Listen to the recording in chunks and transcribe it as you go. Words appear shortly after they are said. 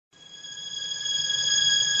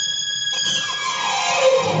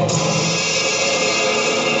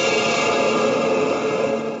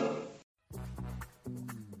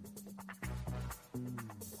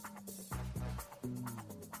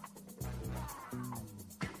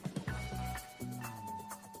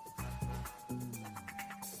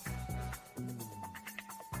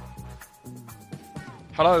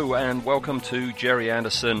Hello and welcome to Gerry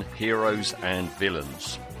Anderson, Heroes and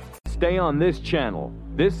Villains. Stay on this channel.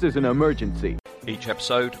 This is an emergency. Each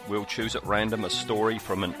episode, we'll choose at random a story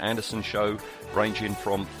from an Anderson show ranging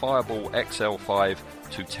from Fireball XL5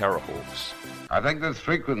 to Terrorhawks. I think this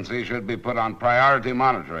frequency should be put on priority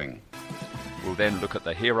monitoring. We'll then look at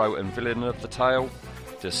the hero and villain of the tale,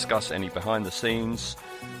 discuss any behind the scenes,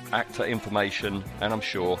 actor information, and I'm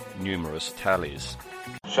sure numerous tallies.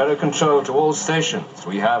 Shadow control to all stations.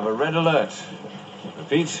 We have a red alert.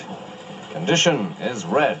 Repeat, condition is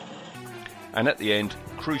red. And at the end,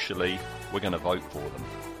 crucially, we're going to vote for them.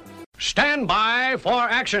 Stand by for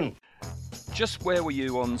action. Just where were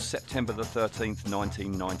you on September the 13th,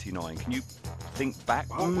 1999? Can you think back?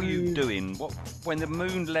 What were you doing? When the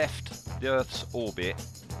moon left the Earth's orbit,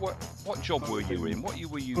 what job were you in? What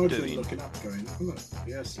were you doing? Looking up, going, oh look,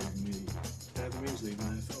 yes, the moon's leaving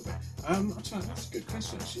Earth orbit. That's a good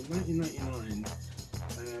question actually. 1999.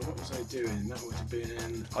 What was I doing? That would have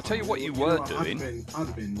been. I'll tell you what you were doing. I'd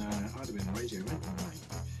have been radio rental, mate.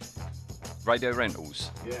 Radio rentals.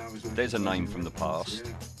 Yeah, I was. There's a name from the past.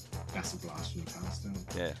 Yeah. That's a blast from the past, isn't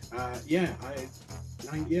it? Yeah.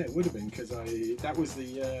 It would have been because that was the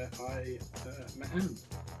year I met Anne.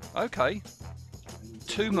 Okay. And,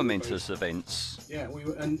 Two momentous events. Yeah, we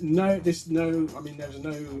were, and there was no.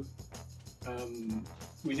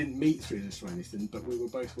 We didn't meet through this or anything, but we were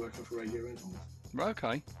both working for radio rentals.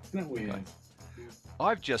 Okay. Isn't that weird? Okay. Yeah.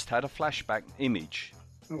 I've just had a flashback image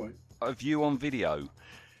of you on video.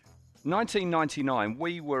 1999,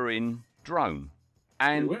 we were in Drone.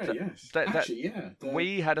 And we were, yes.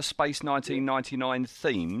 We had a Space 1999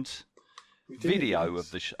 themed video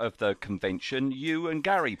of the convention you and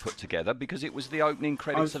Gerry put together because it was the opening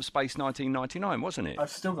credits of Space 1999, wasn't it? I've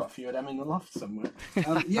still got a few of them in the loft somewhere.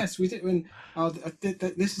 Yes, we did.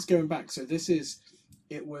 This is going back. So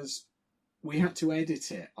we had to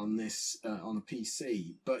edit it on this on a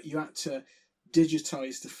PC, but you had to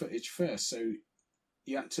digitize the footage first. So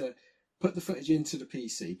you had to put the footage into the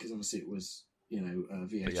PC because obviously it was a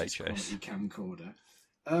VHS quality camcorder.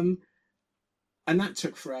 And that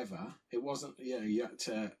took forever. It wasn't, you had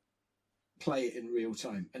to play it in real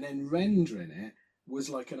time. And then rendering it was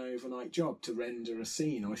like an overnight job to render a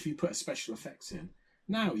scene. Or if you put special effects in,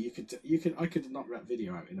 now I could knock that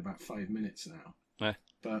video out in about 5 minutes now. Yeah.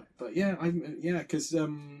 But because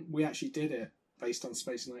we actually did it based on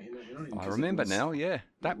Space 1999. I remember now, yeah.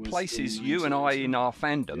 That places you and I in our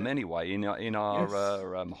fandom anyway, in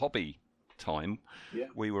our hobby time. Yeah.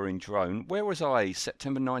 We were in Drone. Where was I?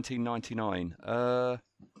 September 1999.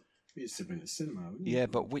 You used to have been at cinema, wouldn't you? Yeah,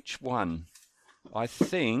 but which one? I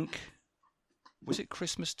think was it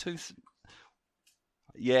Christmas 2?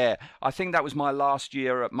 Yeah, I think that was my last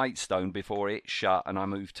year at Maidstone before it shut and I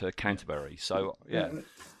moved to Canterbury. So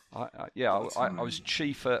I was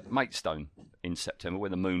chief at Maidstone in September when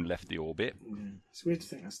the moon left the orbit. Yeah. It's weird to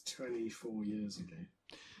think that's 24 years ago.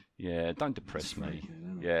 Yeah, don't depress me.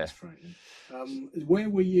 Yeah. That's frightening. Where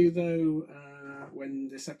were you though when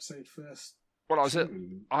this episode first? Well,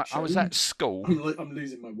 I was at school. I'm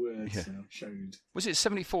losing my words now. Showed. Was it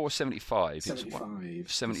 74 or 75?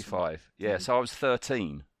 75. 75. Yeah, so I was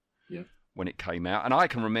 13. Yeah. When it came out, and I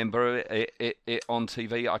can remember it on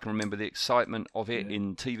TV. I can remember the excitement of it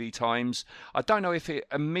in TV times. I don't know if it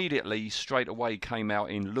immediately straight away came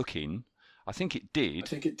out in Looking. I think it did. I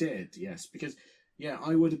think it did. Yes, because. Yeah,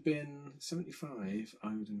 I would have been 75.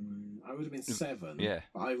 I would have been 7. Yeah.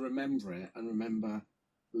 But I remember it and remember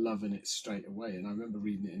loving it straight away. And I remember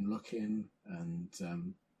reading it in Looking, and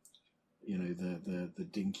the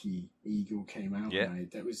Dinky Eagle came out. Yeah.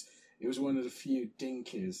 And it was one of the few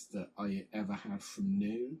Dinkies that I ever had from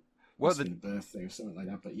New. Well, a birthday or something like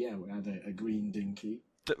that. But yeah, we had a green Dinky.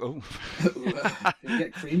 Oh. You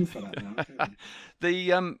get cream for that now.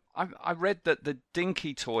 I read that the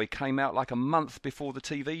Dinky toy came out like a month before the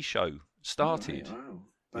TV show started. Oh,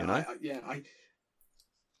 wow. But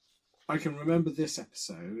I can remember this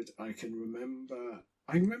episode. I can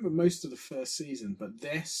remember most of the first season, but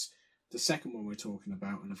the second one we're talking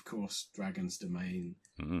about, and of course Dragon's Domain,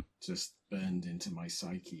 just burned into my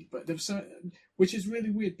psyche. But which is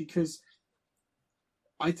really weird because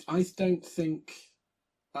I don't think.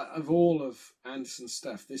 Of all of Anderson's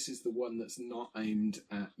stuff, this is the one that's not aimed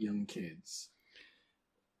at young kids.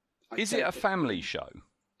 Is it a family show?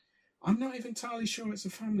 I'm not even entirely sure it's a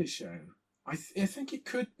family show. I think it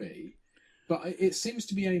could be, but it seems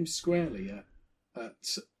to be aimed squarely at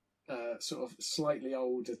sort of slightly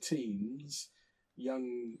older teens,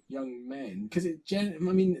 young men. Because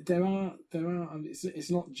there are.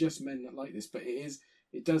 It's not just men that like this, but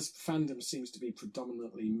it does. Fandom seems to be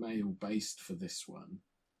predominantly male based for this one.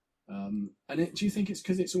 Do you think it's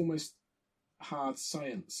because it's almost hard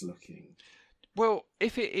science looking? Well,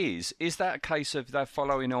 if it is that a case of they're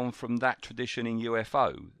following on from that tradition in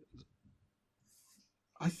UFO?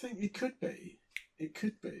 I think it could be. It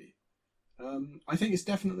could be. I think it's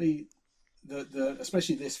definitely the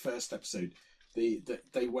especially this first episode. That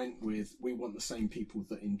they went with, we want the same people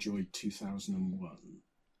that enjoyed 2001.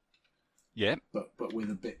 Yeah. But with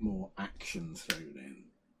a bit more action thrown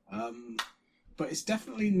in. But it's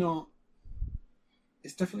definitely not.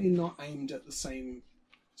 It's definitely not aimed at the same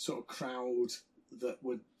sort of crowd that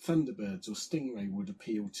would Thunderbirds or Stingray would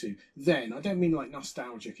appeal to. Then I don't mean like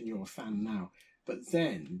nostalgic and you're a fan now, but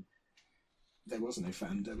then there was no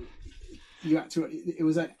fandom. You had to. It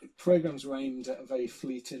was programs were aimed at a very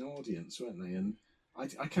fleeting audience, weren't they? And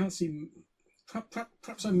I can't see.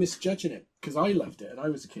 Perhaps I'm misjudging it because I loved it and I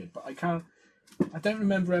was a kid, but I can't. I don't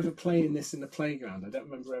remember ever playing this in the playground. I don't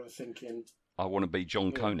remember ever thinking, I want to be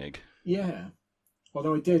John Koenig. Yeah.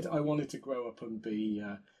 Although I did. I wanted to grow up and be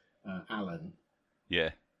Alan.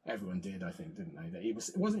 Yeah. Everyone did, I think, didn't they?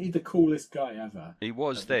 That wasn't he the coolest guy ever? He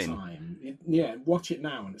was at then. The time. Yeah, watch it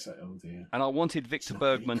now and it's like, oh dear. And I wanted Victor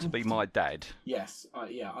Bergman to be my dad. Yes, I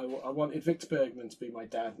wanted Victor Bergman to be my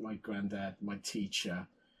dad, my granddad, my teacher,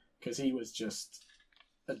 because he was just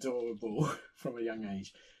adorable from a young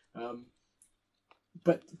age.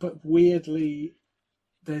 But weirdly,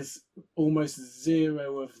 there's almost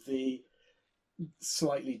zero of the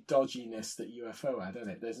slightly dodginess that UFO had in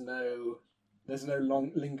it. There's no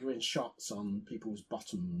long lingering shots on people's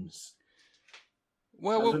bottoms.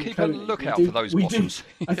 Well, we'll keep a lookout for those bottoms.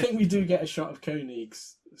 I think we do get a shot of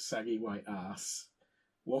Koenig's saggy white ass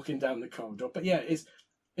walking down the corridor. But yeah,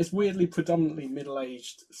 it's weirdly predominantly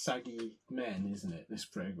middle-aged saggy men, isn't it? This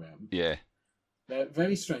program. Yeah. They're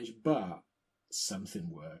very strange, but something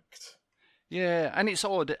worked. Yeah, and it's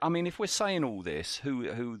odd. I mean, if we're saying all this,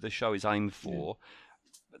 who the show is aimed for,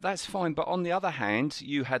 that's fine. But on the other hand,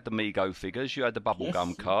 you had the Mego figures, you had the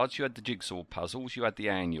bubblegum cards, you had the jigsaw puzzles, you had the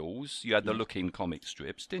annuals, you had the look-in comic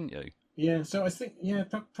strips, didn't you? Yeah. So I think,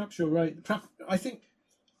 perhaps you're right. I think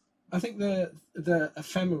the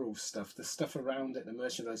ephemeral stuff, the stuff around it, the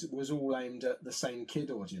merchandise, it was all aimed at the same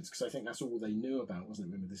kid audience because I think that's all they knew about, wasn't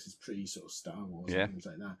it? Remember, this is pre sort of Star Wars and things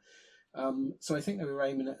like that. So I think they were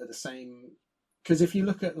aiming at the same, because if you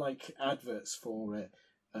look at like adverts for it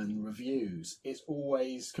and reviews, it's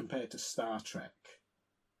always compared to Star Trek.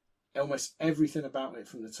 Almost everything about it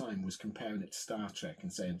from the time was comparing it to Star Trek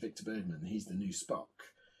and saying Victor Bergman, he's the new Spock.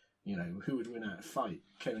 You know, who would win out a fight,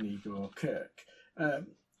 Koenig or Kirk?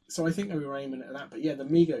 So I think they were aiming at that. But yeah, the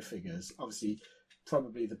Mego figures, obviously,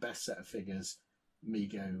 probably the best set of figures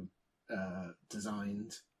Mego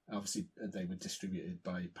designed. Obviously, they were distributed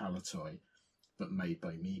by Palitoy, but made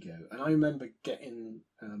by Mego. And I remember getting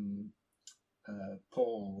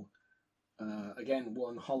Paul, again,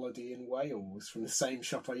 one holiday in Wales from the same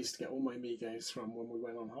shop I used to get all my Megos from when we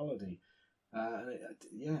went on holiday.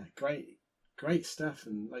 Great stuff.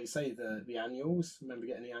 And like you say, the annuals, I remember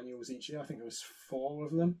getting the annuals each year. I think there was 4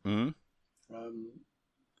 of them. Mm-hmm.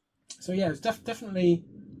 So yeah, it was definitely,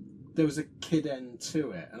 there was a kid end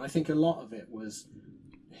to it. And I think a lot of it was,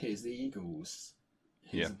 here's the Eagles,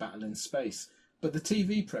 here's a battle in space. But the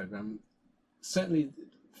TV programme, certainly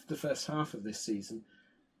the first half of this season,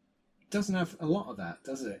 doesn't have a lot of that,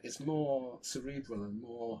 does it? It's more cerebral and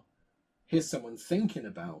more, here's someone thinking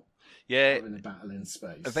about having a battle in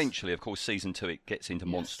space. Eventually, of course, season 2, it gets into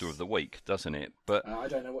Monster of the Week, doesn't it? But I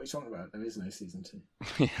don't know what you're talking about. There is no season 2.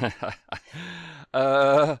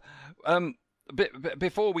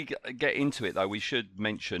 Before we get into it, though, we should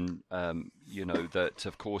mention, that,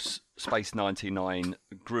 of course, Space 99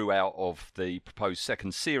 grew out of the proposed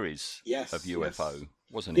second series of UFO,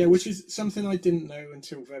 wasn't it? Yeah, which is something I didn't know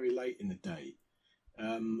until very late in the day.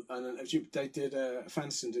 And they did,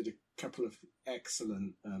 Fanson did a couple of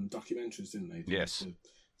excellent documentaries, didn't they? Yes.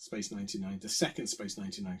 Space 99, the second Space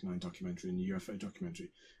 99 documentary and the UFO documentary.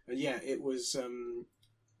 And yeah, it was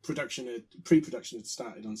pre-production had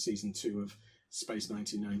started on season 2 of Space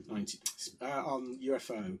 1990 on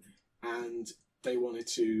UFO, and they wanted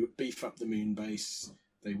to beef up the moon base.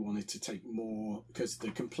 They wanted to take more, because the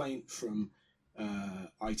complaint from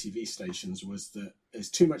ITV stations was that there's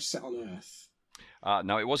too much set on Earth.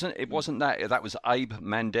 No, it wasn't. It wasn't that. That was Abe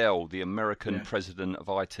Mandel, the American president of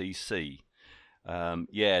ITC.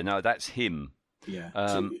 No, that's him.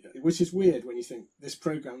 Yeah, which is weird when you think this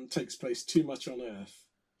program takes place too much on Earth.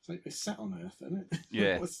 It's like, it's set on Earth, isn't it?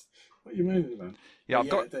 Yeah. What are you moaning about? Yeah,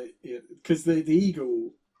 because the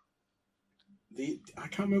eagle. I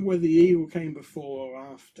can't remember whether the eagle came before or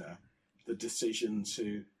after the decision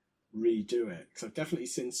to redo it. Because I've definitely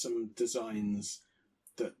seen some designs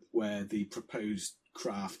that where the proposed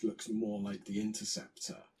craft looks more like the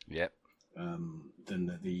Interceptor. Yep.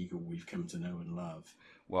 Than the Eagle we've come to know and love.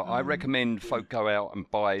 Well, I recommend folk go out and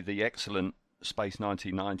buy the excellent Space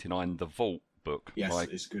 1999, The Vault book by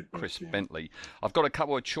it's a good book, Chris Bentley. I've got a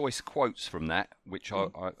couple of choice quotes from that, which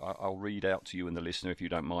I'll read out to you and the listener if you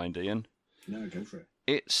don't mind, Ian. No, go for it.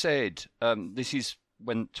 It said, this is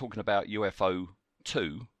when talking about UFO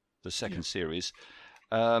 2, the second series.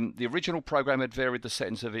 The original program had varied the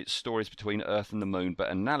settings of its stories between Earth and the Moon,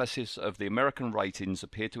 but analysis of the American ratings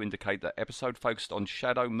appeared to indicate that episodes focused on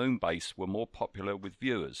Shadow Moon Base were more popular with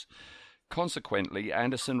viewers. Consequently,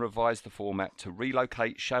 Anderson revised the format to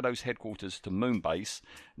relocate Shadow's headquarters to Moonbase,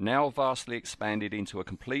 now vastly expanded into a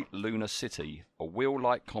complete lunar city, a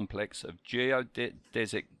wheel-like complex of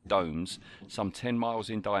geodesic domes some 10 miles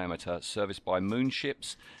in diameter, serviced by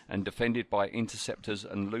moonships and defended by interceptors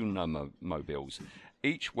and lunar mobiles.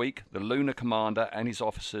 Each week, the lunar commander and his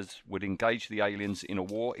officers would engage the aliens in a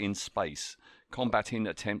war in space, combating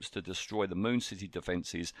attempts to destroy the Moon City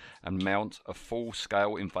defences and mount a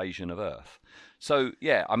full-scale invasion of Earth. So,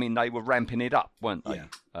 yeah, I mean, they were ramping it up, weren't they?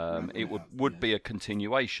 Yeah. It would be a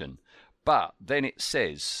continuation. But then it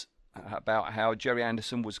says about how Gerry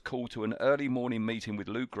Anderson was called to an early morning meeting with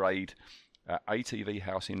Lou Grade at ATV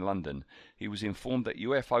House in London. He was informed that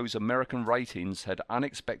UFO's American ratings had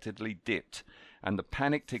unexpectedly dipped, and the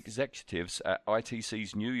panicked executives at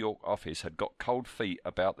ITC's New York office had got cold feet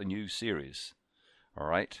about the new series. All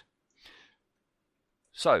right.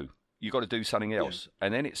 So, you got to do something else. Yeah.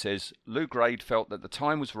 And then it says, Lou Grade felt that the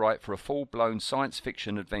time was right for a full-blown science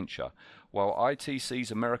fiction adventure, while ITC's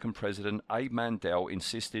American president, Abe Mandel,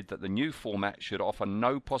 insisted that the new format should offer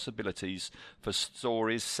no possibilities for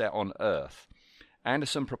stories set on Earth.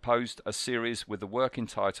 Anderson proposed a series with the working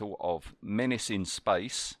title of Menace in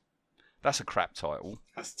Space. That's a crap title.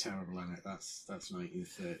 That's terrible, isn't it? That's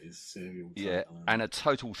 1930s serial title. Yeah, and a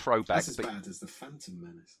total throwback. That's as bad as the Phantom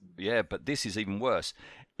Menace. Yeah, but this is even worse.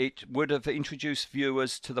 It would have introduced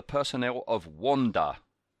viewers to the personnel of WANDA,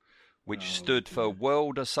 which stood for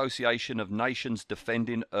World Association of Nations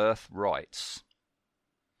Defending Earth Rights.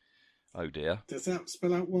 Oh dear. Does that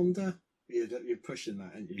spell out WANDA? You're pushing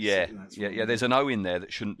that, aren't you? Yeah. There's an O in there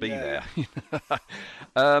that shouldn't be there.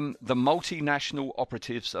 The multinational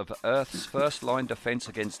operatives of Earth's first-line defense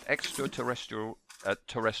against extraterrestrial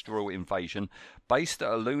terrestrial invasion, based at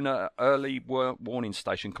a lunar early warning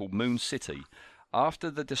station called Moon City. After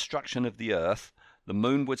the destruction of the Earth, the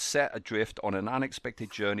Moon would set adrift on an unexpected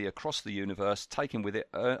journey across the universe, taking with it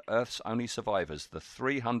Earth's only survivors, the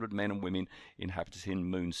 300 men and women inhabiting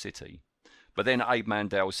Moon City. But then Abe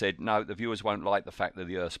Mandel said, no, the viewers won't like the fact that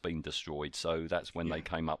the Earth's been destroyed. So that's when they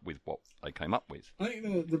came up with what they came up with. I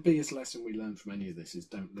think the biggest lesson we learned from any of this is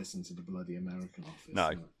don't listen to the bloody American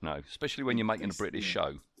office. No, especially when you're making a British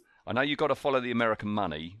show. I know you've got to follow the American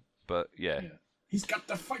money, but yeah. He's got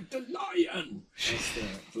to fight the lion! That's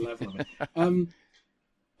the level of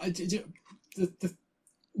it.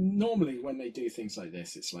 Normally when they do things like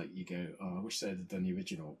this, it's like you go, oh, I wish they'd have done the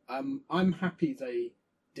original. I'm happy they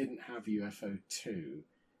didn't have UFO 2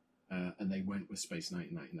 and they went with Space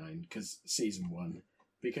 1999 season 1,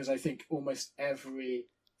 because I think almost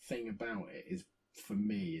everything about it is, for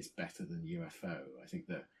me, is better than UFO. I think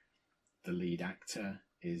that the lead actor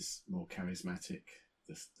is more charismatic,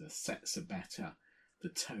 the sets are better, the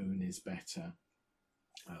tone is better.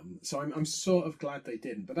 So I'm sort of glad they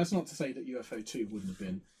didn't, but that's not to say that UFO 2 wouldn't have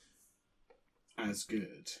been as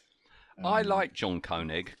good. I liked John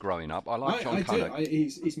Koenig growing up. I John Koenig.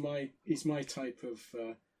 He's my type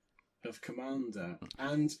of commander.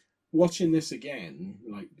 And watching this again,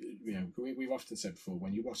 like we've often said before,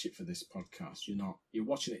 when you watch it for this podcast, you're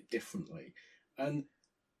watching it differently. And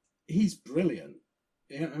he's brilliant.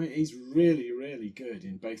 Yeah, I mean, he's really, really good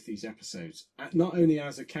in both these episodes. Not only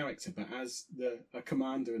as a character, but as a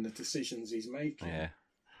commander and the decisions he's making. Yeah.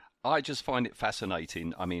 I just find it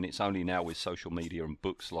fascinating. I mean, it's only now with social media and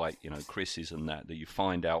books like, Chris's and that you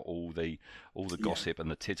find out all the gossip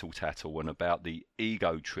and the tittle tattle and about the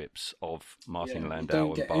ego trips of Martin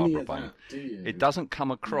Landau and Barbara Bain. It doesn't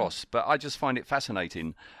come across, but I just find it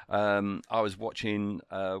fascinating. I was watching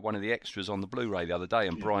one of the extras on the Blu-ray the other day,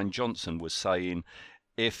 and Brian Johnson was saying,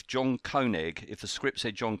 if the script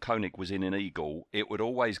said John Koenig was in an Eagle, it would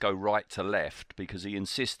always go right to left, because he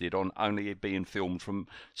insisted on only being filmed from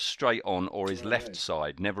straight on or his left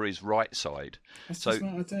side, never his right side. That's just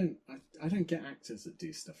not, I don't get actors that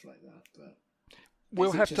do stuff like that.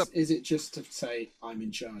 But is it just to say I'm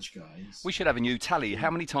in charge, guys? We should have a new tally.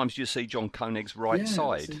 How many times do you see John Koenig's right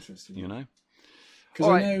side? That's interesting. Because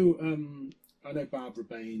I know Barbara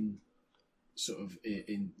Bain sort of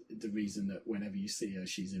in the reason that whenever you see her,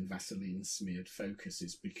 she's in Vaseline smeared focus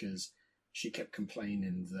is because she kept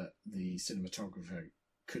complaining that the cinematographer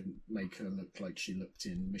couldn't make her look like she looked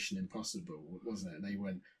in Mission Impossible, wasn't it? And they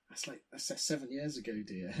went, that's 7 years ago,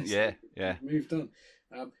 dear. Yeah, yeah. Moved on.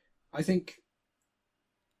 I think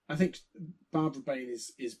Barbara Bain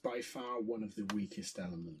is by far one of the weakest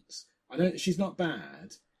elements. I know she's not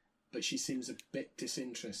bad, but she seems a bit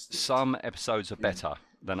disinterested. Some episodes are better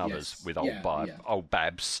than others with old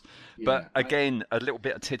Babs. But again, a little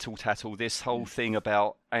bit of tittle tattle. This whole thing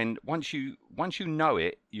about, and once you know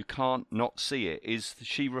it, you can't not see it. Is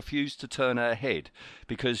she refused to turn her head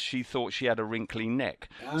because she thought she had a wrinkly neck.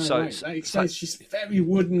 That explains she's very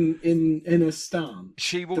wooden in her stance.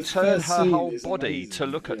 She will turn her whole body to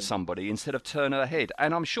look at somebody instead of turn her head,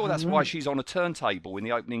 and I'm sure that's why she's on a turntable in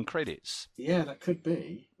the opening credits. Yeah, that could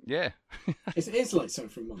be. Yeah. It's like something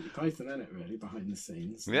from Monty Python, isn't it, really, behind the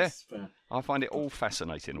scenes? Yeah. I find it all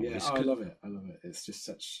fascinating. All this. I love it. It's just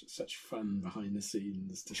such fun behind the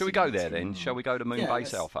scenes. Shall we go there then? Shall we go to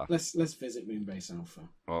Moonbase Alpha? Let's visit Moonbase Alpha.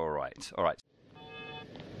 All right.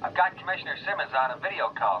 I've got Commissioner Simmonds on a video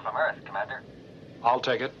call from Earth, Commander. I'll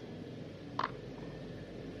take it.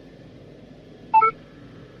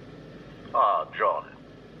 Ah, John.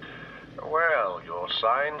 Well, you're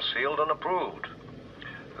signed, sealed, and approved.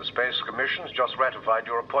 The Space Commission's just ratified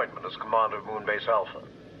your appointment as commander of Moonbase Alpha.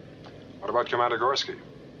 What about Commander Gorski?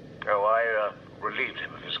 Oh, I relieved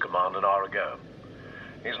him of his command an hour ago.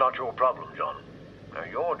 He's not your problem, John. Now,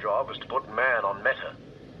 your job is to put man on Meta.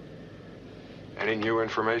 Any new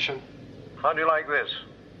information? How do you like this?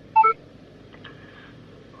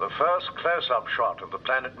 The first close-up shot of the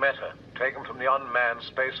planet Meta, taken from the unmanned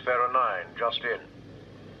Spacefarer 9, just in.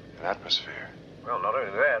 An atmosphere. Well, not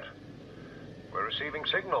only that. We're receiving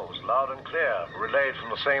signals, loud and clear, relayed from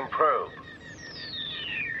the same probe.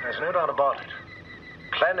 There's no doubt about it.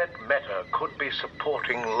 Planet Meta could be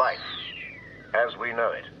supporting life, as we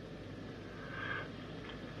know it.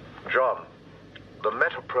 John, the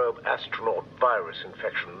Metaprobe astronaut virus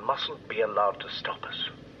infection mustn't be allowed to stop us.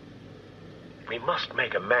 We must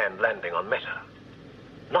make a manned landing on Meta.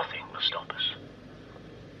 Nothing must stop us.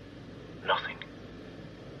 Nothing.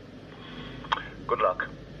 Good luck.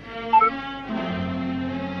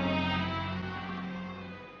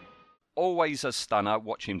 Always a stunner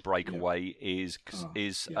watching Breakaway is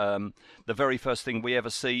the very first thing we ever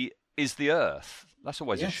see is the Earth. That's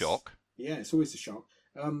always a shock. Yeah, it's always a shock.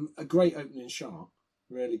 A great opening shot,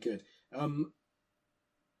 really good.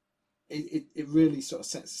 It really sort of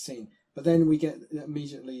sets the scene. But then we get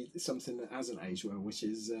immediately something that hasn't aged well, which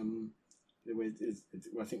is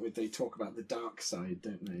I think they talk about the dark side,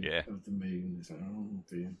 don't they? Yeah. Of the moon. It's like, oh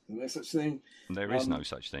dear, there's no such thing. There is no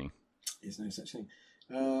such thing. There's no such thing.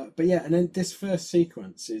 But yeah, and then this first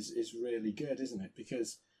sequence is really good, isn't it?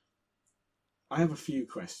 Because I have a few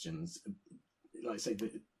questions. Like I say,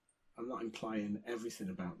 I'm not implying everything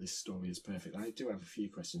about this story is perfect. I do have a few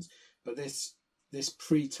questions, but this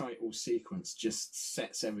pre-title sequence just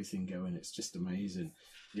sets everything going. It's just amazing.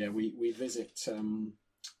 Yeah, we visit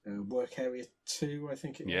Work Area 2, I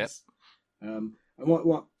think it is. And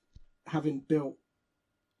what having built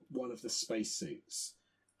one of the spacesuits,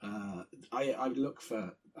 I look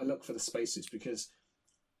for the spacesuits because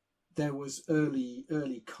there was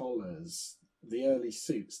early collars. The early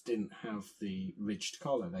suits didn't have the ridged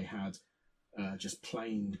collar; they had just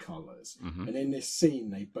plain collars. Mm-hmm. And in this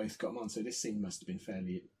scene, they both got them on. So this scene must have been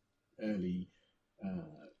fairly early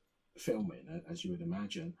filming, as you would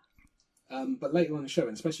imagine. But later on in the show,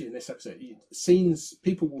 and especially in this episode,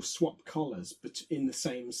 people will swap collars, but in the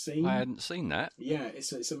same scene. I hadn't seen that. Yeah,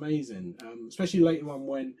 it's amazing. Especially later on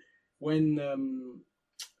when the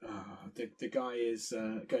guy is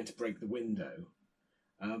going to break the window.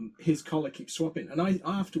 His collar keeps swapping, and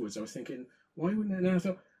afterwards I was thinking, why wouldn't it? And I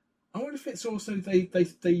thought, I wonder if it's also they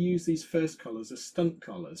use these first collars as stunt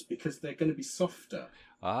collars because they're going to be softer.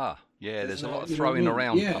 Ah, yeah. There's a lot of throwing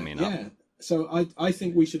around coming up. Yeah. So I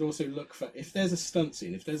think we should also look for, if there's a stunt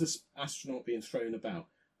scene, if there's an astronaut being thrown about,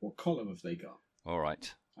 what collar have they got? All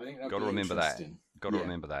right. I think that'd got to be remember that. Got to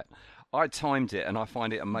remember that. I timed it, and I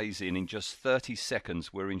find it amazing. In just 30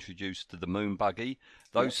 seconds, we're introduced to the moon buggy,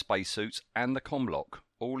 those spacesuits, and the comblock,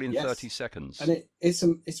 all in 30 seconds. And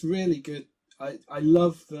it's really good. I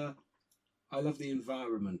love the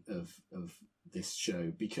environment of this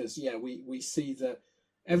show because we see that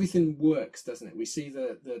everything works, doesn't it? We see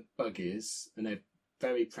the buggies, and they're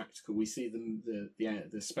very practical. We see them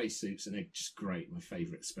the spacesuits, and they're just great. My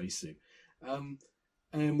favourite spacesuit.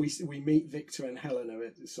 And we meet Victor and Helena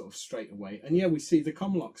sort of straight away. And we see the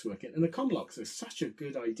comlocks working. And the comlocks are such a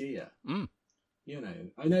good idea. You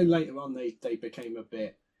know, I know later on they became a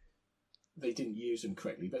bit. They didn't use them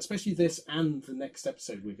correctly, but especially this and the next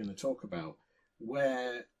episode we're going to talk about,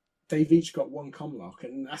 where they've each got one comlock,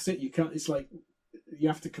 and that's it. You can't. It's like you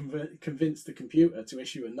have to convince the computer to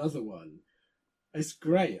issue another one. It's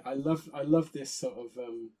great. I love this sort of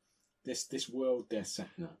this world they're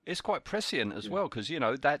setting up. It's quite prescient as well, because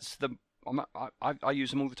that's the. I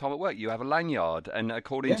use them all the time at work. You have a lanyard, and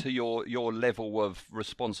according to your level of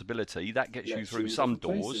responsibility, that gets you through some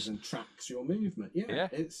doors and tracks your movement. Yeah.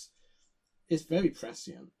 It's very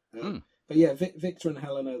prescient. But yeah, Victor and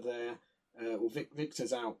Helen are there.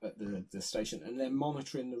 Victor's out at the station, and they're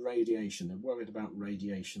monitoring the radiation. They're worried about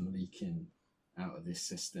radiation leaking out of this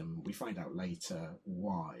system. We find out later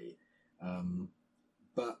why.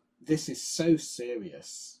 But this is so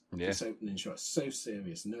serious. Yeah. This opening shot is so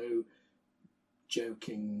serious. No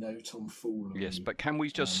joking, no tomfoolery. Yes, but can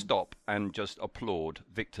we just stop and just applaud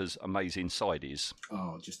Victor's amazing sideys?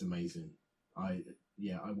 Oh, just amazing. I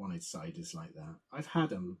wanted siders like that. I've had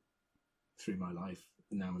them through my life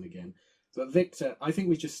now and again. But Victor, I think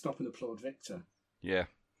we just stop and applaud Victor. Yeah.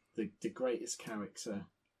 The greatest character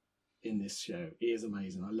in this show. He is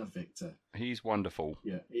amazing. I love Victor. He's wonderful.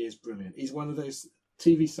 Yeah, he is brilliant. He's one of those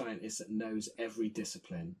TV scientists that knows every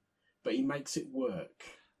discipline, but he makes it work.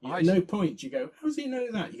 At no point do you go, how does he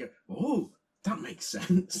know that? You go, oh, that makes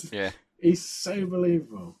sense. Yeah. He's so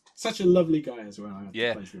believable. Such a lovely guy as well.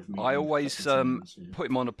 I always put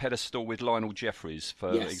him on a pedestal with Lionel Jeffries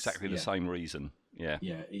for exactly the same reason. Yeah.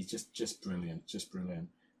 Yeah, he's just brilliant. Just brilliant.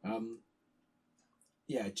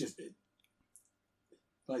 Just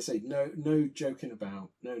like I say, no joking about,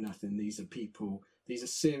 no nothing. These are people, these are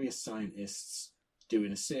serious scientists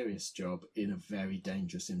doing a serious job in a very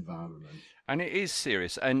dangerous environment. And it is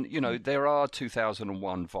serious. And, there are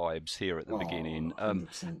 2001 vibes here at the beginning.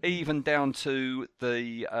 Even down to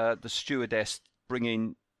the stewardess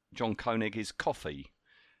bringing John Koenig his coffee.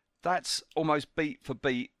 That's almost beat for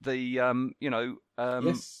beat the, the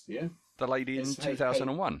lady in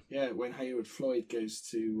 2001. When Hayward Floyd goes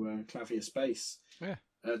to Clavier Space. Yeah.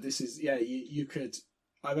 This is, you could,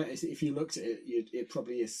 I bet if you looked at it, it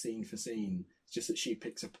probably is scene for scene. It's just that she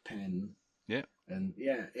picks up a pen. Yeah. And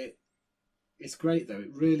it's great though.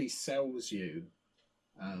 It really sells you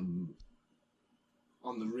on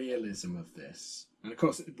the realism of this. And of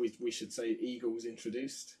course, we should say Eagle was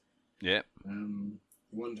introduced. Yeah.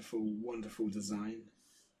 Wonderful design.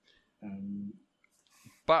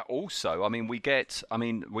 But also, we get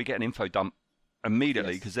an info dump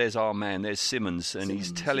immediately because there's our man, there's Simmonds, and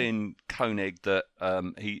he's telling Koenig that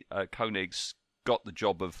Koenig's got the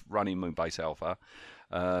job of running Moonbase Alpha.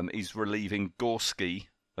 He's relieving Gorski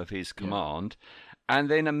of his command. And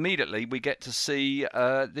then immediately we get to see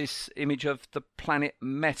this image of the planet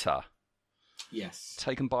Meta. Yes.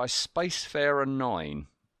 Taken by Spacefarer 9.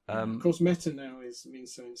 Of course, Meta now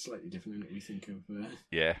means something slightly different than we think of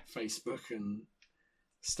Facebook and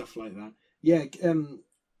stuff like that. Yeah,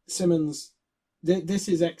 Simmonds, this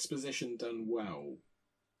is exposition done well,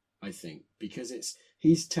 I think, because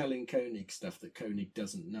he's telling Koenig stuff that Koenig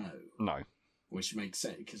doesn't know. No. Which makes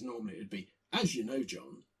sense, because normally it would be, as you know,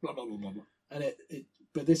 John, blah, blah, blah, blah, blah. And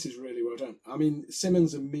but this is really well done.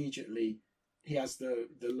 Simmonds immediately, he has the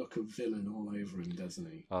look of villain all over him,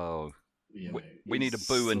 doesn't he? Oh, we need a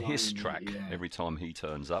boo and hiss track every time he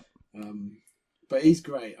turns up. But he's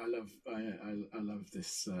great. I love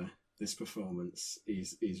this this performance.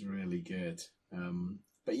 He's really good.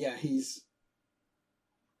 But yeah, he's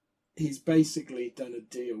basically done a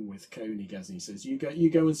deal with Koenig, as he says. You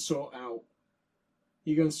go and sort out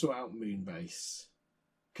Moonbase,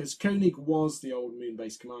 because Koenig was the old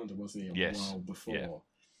Moonbase commander, wasn't he? A while before,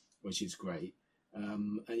 which is great.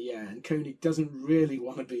 And Koenig doesn't really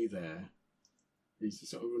want to be there. He's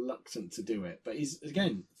sort of reluctant to do it, but he's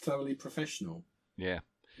again thoroughly professional. Yeah.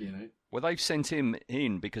 Well, they've sent him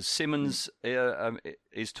in because Simmonds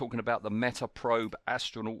is talking about the Metaprobe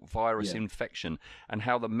astronaut virus infection and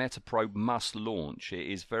how the Metaprobe must launch. It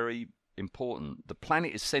is very important. The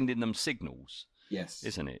planet is sending them signals. Yes.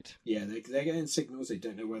 Isn't it? Yeah, they're getting signals. They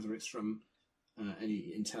don't know whether it's from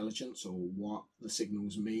any intelligence or what the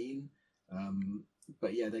signals mean.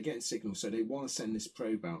 But yeah, they're getting signals, so they want to send this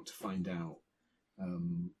probe out to find out.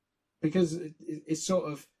 Because it's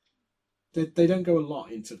sort of, they don't go a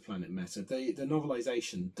lot into Planet Meta. The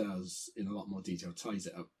novelization does in a lot more detail, ties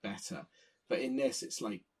it up better. But in this, it's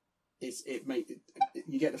like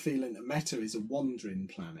you get the feeling that Meta is a wandering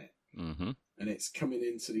planet, and it's coming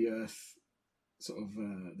into the Earth, sort of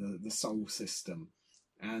the Sol system,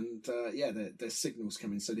 and there's signals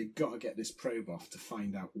coming, so they've got to get this probe off to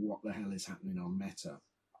find out what the hell is happening on Meta.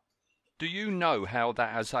 Do you know how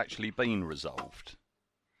that has actually been resolved?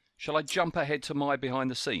 Shall I jump ahead to my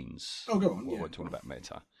behind the scenes? Oh, go on. While Yeah, we're talking about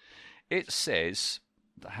meta. It says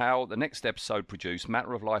how the next episode produced,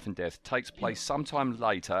 Matter of Life and Death, takes place sometime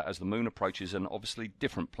later as the moon approaches an obviously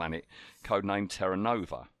different planet, codenamed Terra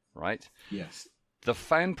Nova, right? Yes. The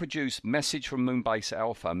fan-produced Message from Moonbase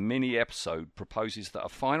Alpha mini-episode proposes that a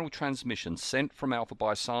final transmission sent from Alpha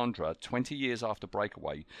by Sandra 20 years after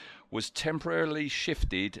Breakaway was temporarily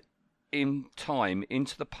shifted in time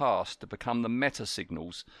into the past to become the meta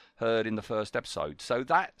signals heard in the first episode. So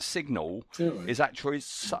that signal is actually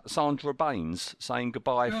Sandra Baines saying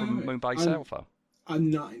goodbye from Moonbase Alpha.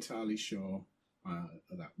 I'm not entirely sure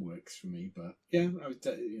that works for me, but yeah,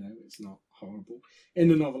 it's not horrible. In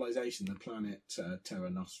the novelisation, the planet Terra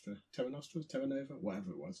Nova,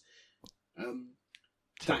 whatever it was,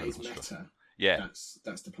 that is meta. Yeah,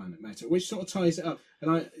 that's the planet Meta, which sort of ties it up.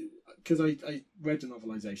 And because I read the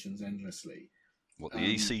novelizations endlessly. What, the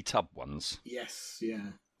EC Tub ones? Yes,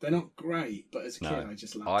 yeah. They're not great, but as a kid, I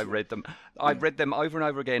just loved I read them. I read them over and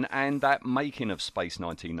over again, and that Making of Space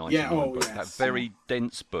 1999 book, that very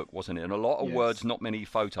dense book, wasn't it? And a lot of words, not many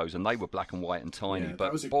photos, and they were black and white and tiny.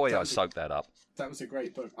 But I soaked that up. That was a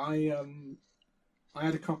great book. I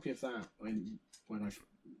had a copy of that when I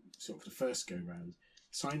sort of the first go round,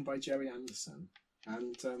 signed by Gerry Anderson.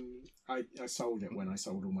 And I sold it when I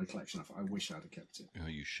sold all my collection. I thought, I wish I'd have kept it. Oh,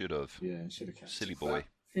 you should have. Yeah, should have kept it. Silly boy.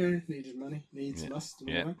 Yeah, needed money, must. And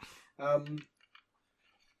all that.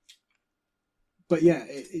 But yeah,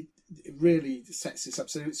 it really sets this up.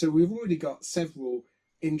 So we've already got several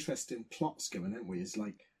interesting plots going, haven't we? It's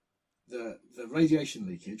like the radiation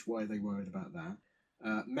leakage. Why are they worried about that?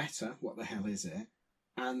 Meta, what the hell is it?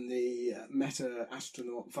 And the Meta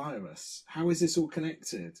astronaut virus. How is this all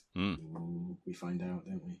connected? Ooh, we find out,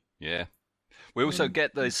 don't we? Yeah. We also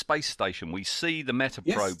get the space station. We see the Meta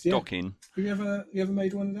probe docking. Have you ever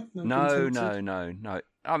made one of them? No.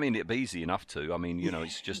 I mean, it'd be easy enough to. I mean,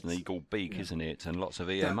 it's just an eagle beak, isn't it? And lots of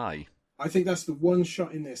EMA. I think that's the one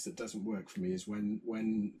shot in this that doesn't work for me, is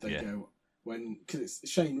when they go, because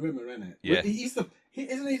it's Shane Rimmer, isn't it? Yeah.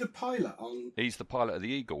 Isn't he the pilot on? He's the pilot of the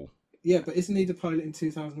Eagle. Yeah, but isn't he the pilot in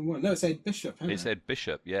 2001? No, it's Ed Bishop, isn't it? It's Ed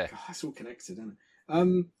Bishop, yeah. God, it's all connected, isn't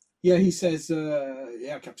it? Yeah, he says,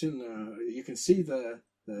 Captain, you can see the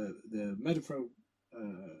Metaprobe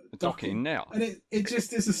docking now. And it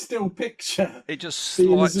just is a still picture. It just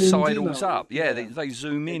sidles up. Yeah, they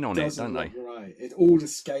zoom in on it, don't they? Right. All the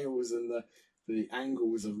scales and the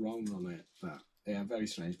angles are wrong on it. But, yeah, very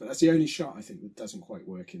strange. But that's the only shot, I think, that doesn't quite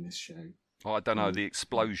work in this show. Oh, I don't know. The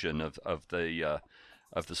explosion of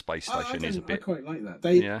the space station is a bit. I quite like that.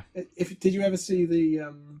 Did you ever see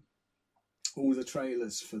the all the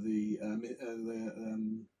trailers for the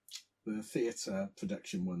theatre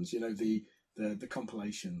production ones? The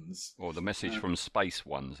compilations or the Message from Space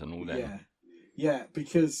ones and all that. Yeah,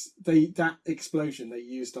 because that explosion they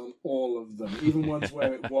used on all of them, even ones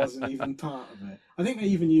where it wasn't even part of it. I think they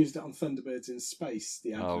even used it on Thunderbirds in Space.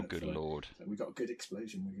 The oh, good lord! So we got a good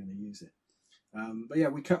explosion. We're going to use it. But yeah,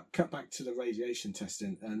 we cut back to the radiation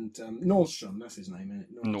testing, and Nordstrom, that's his name, isn't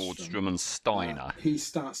it? Nordstrom and Steiner. He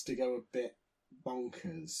starts to go a bit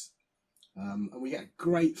bonkers, and we get a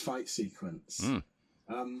great fight sequence.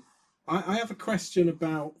 I have a question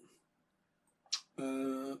about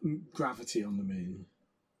gravity on the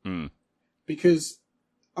moon, because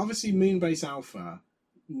obviously Moonbase Alpha,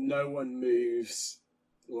 no one moves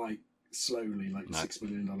like slowly, like $6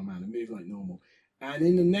 million man, and move like normal. And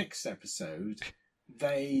in the next episode,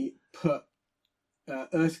 they put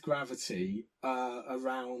Earth gravity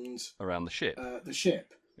around the ship. The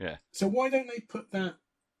ship. Yeah. So why don't they put that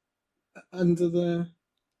under the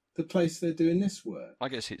place they're doing this work? I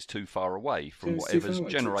guess it's too far away from whatever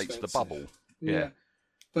generates the bubble. Yeah.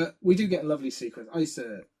 But we do get a lovely sequence. I used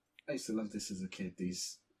to love this as a kid.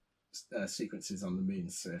 These sequences on the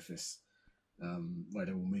moon's surface, where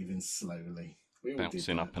they're all moving slowly.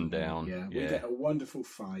 Bouncing up and down. Yeah, we get a wonderful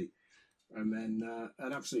fight, and then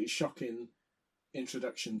an absolutely shocking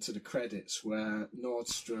introduction to the credits where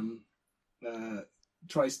Nordstrom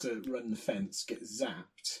tries to run the fence, gets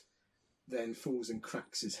zapped, then falls and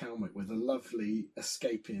cracks his helmet with a lovely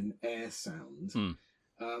escaping air sound.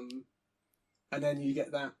 And then you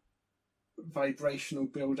get that vibrational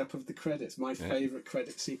build-up of the credits. My favourite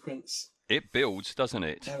credit sequence. It builds, doesn't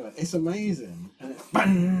it? It's amazing.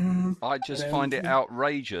 And I just find it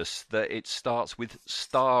outrageous that it starts with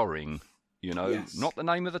starring, not the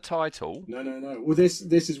name of the title. No. Well, this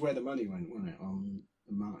is where the money went, wasn't it, on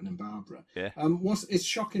Martin and Barbara? Yeah. It's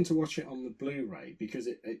shocking to watch it on the Blu-ray because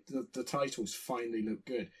the titles finally look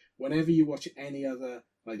good. Whenever you watch any other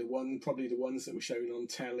like probably the ones that were shown on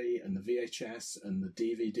telly and the VHS and the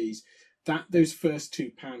DVDs. Those first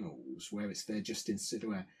two panels where they're just in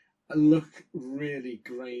silhouette look really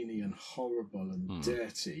grainy and horrible and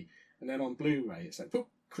dirty, and then on Blu-ray it's like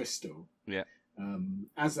crystal. Yeah.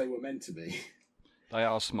 As they were meant to be. They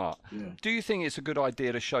are smart. Yeah. Do you think it's a good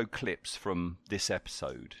idea to show clips from this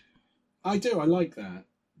episode? I do. I like that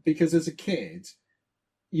because as a kid,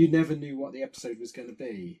 you never knew what the episode was going to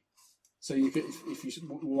be. So you could, if you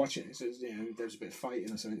watch it, so, there's a bit of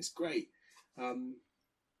fighting or something. It's great.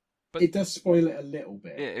 But it does spoil it a little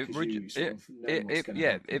bit. It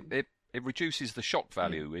reduces the shock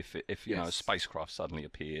value if you know a spacecraft suddenly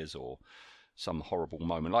appears or some horrible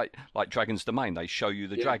moment like Dragon's Domain. They show you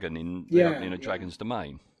the dragon in a Dragon's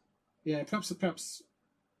Domain. Yeah, perhaps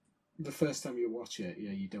the first time you watch it,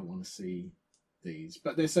 you don't want to see these,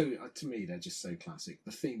 but they're so to me they're just so classic.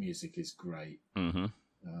 The theme music is great,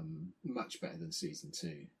 much better than season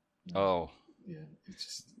 2. Oh. Yeah, it's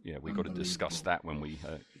just we've got to discuss that when we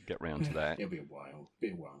get round to that. It'll be a while.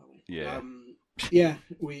 Yeah.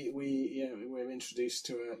 We're introduced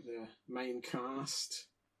to the main cast.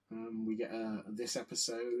 We get this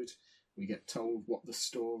episode. We get told what the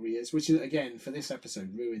story is, which is again for this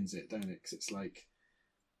episode ruins it, don't it? Because it's like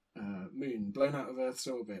moon blown out of Earth's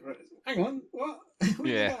orbit. Hang on, what?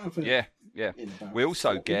 Yeah. We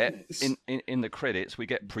also get in the credits we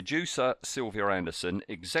get producer Sylvia Anderson,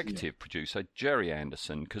 executive producer Gerry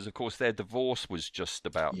Anderson, because of course their divorce was just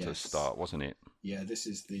about to start, wasn't it? Yeah, this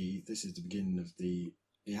is the beginning of the.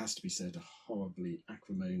 It has to be said, a horribly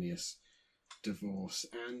acrimonious divorce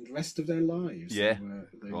and rest of their lives. Yeah,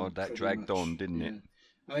 they were that dragged on, didn't it?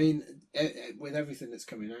 I mean, with everything that's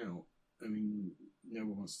coming out, I mean, no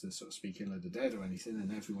one wants to sort of speak ill of the dead or anything,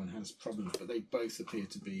 and everyone has problems, but they both appear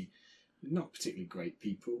to be not particularly great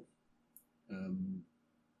people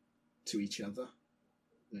to each other.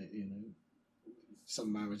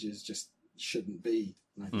 Some marriages just shouldn't be.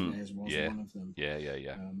 And I think theirs was one of them. Yeah.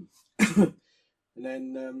 And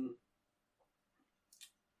then,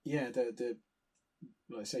 the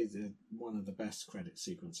like I say, one of the best credit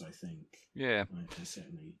sequence, I think. Yeah. I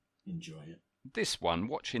certainly enjoy it. This one,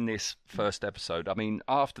 watching this first episode, I mean,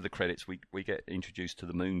 after the credits, we get introduced to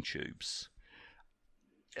the moon tubes.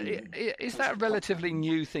 Is that a relatively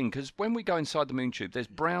new thing? Because when we go inside the moon tube, there's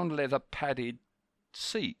brown leather padded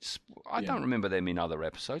seats. I don't remember them in other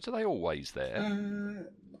episodes. Are they always there?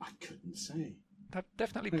 I couldn't say. They're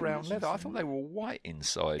definitely brown leather. I thought they were white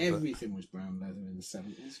inside. Everything was brown leather in the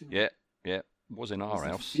 70s. Yeah. It was in our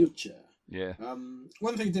house. Future. Yeah.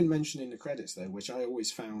 One thing I didn't mention in the credits, though, which I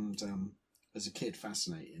always found as a kid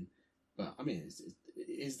fascinating, but I mean,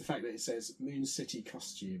 is the fact that it says Moon City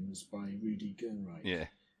Costumes by Rudy Gernreich. Yeah.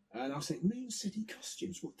 And I was like, Moon City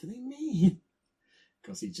Costumes, what do they mean?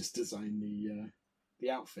 Because he just designed the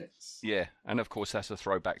outfits. Yeah, and of course that's a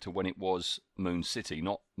throwback to when it was Moon City,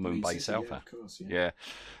 not Moon Base Alpha. Yeah, of course, yeah.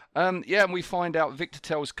 And we find out Victor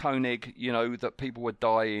tells Koenig, that people were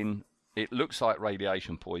dying. It looks like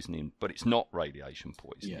radiation poisoning, but it's not radiation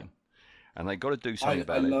poisoning. Yeah. And they got to do something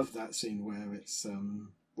about it. I love that scene where it's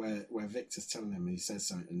where Victor's telling him, he says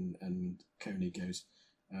something, and Koenig goes,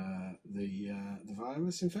 the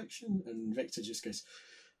virus infection, and Victor just goes,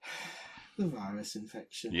 the virus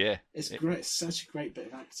infection. Yeah, it's great. It's such a great bit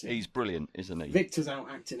of acting. He's brilliant, isn't he? Victor's out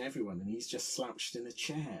acting everyone, and he's just slouched in a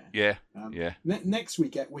chair. Yeah, Next we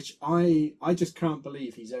get, which I just can't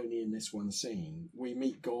believe he's only in this one scene. We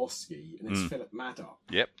meet Gorski, and it's Philip Maddock.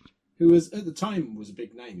 Yep. Who was at the time was a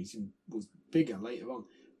big name. He was bigger later on,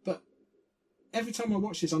 but every time I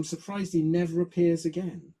watch this, I'm surprised he never appears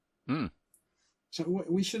again. So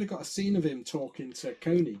we should have got a scene of him talking to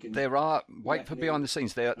Koenig. And there are behind the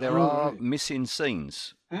scenes. There are missing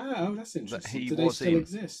scenes. Oh, that's interesting. Do they still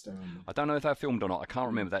exist? I don't know if they're filmed or not. I can't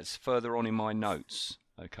remember. That's further on in my notes.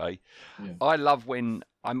 Okay. Yeah. I love when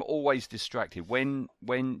I'm always distracted when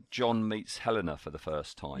John meets Helena for the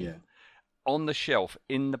first time. Yeah. On the shelf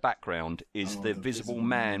in the background is the Visible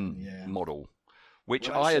Man model, which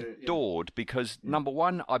I adored because, number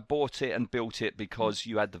one, I bought it and built it because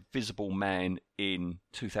you had the Visible Man in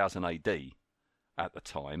 2000 AD at the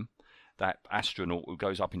time. That astronaut who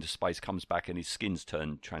goes up into space, comes back and his skin's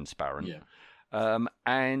turned transparent. Yeah.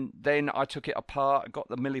 And then I took it apart, got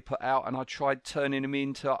the milliput out, and I tried turning him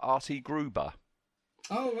into R.T. Gruber.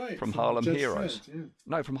 Oh, right. From Harlem Judge Heroes. Dredd, yeah.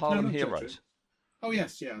 No, from Harlem Heroes. Oh,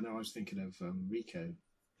 yes, yeah. No, I was thinking of Rico.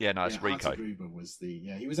 Yeah, no, it's Rico. R.T. Gruber was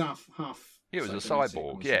he was half. He was a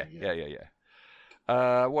cyborg. Yeah.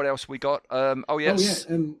 What else we got? Oh, yes.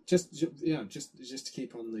 Oh, yeah. Just to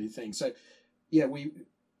keep on the thing. So, yeah,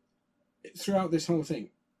 throughout this whole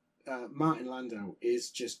thing, Martin Landau is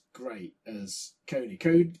just great as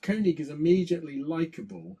Koenig. Koenig is immediately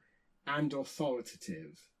likable and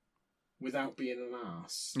authoritative without being an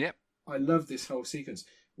arse. Yep. I love this whole sequence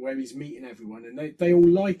where he's meeting everyone and they all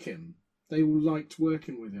like him. They all liked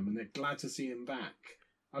working with him and they're glad to see him back.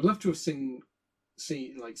 I'd love to have seen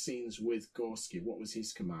scenes with Gorski. What was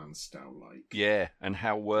his command style like? Yeah, and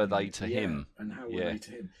how were they to him? And how were they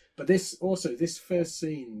to him? But this first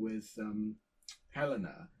scene with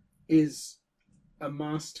Helena is a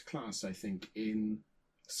masterclass, I think, in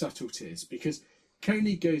subtleties, because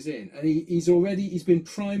Koenig goes in and he's been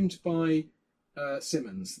primed by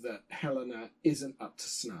Simmonds that Helena isn't up to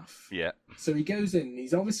snuff. Yeah. So he goes in and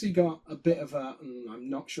he's obviously got a bit of I'm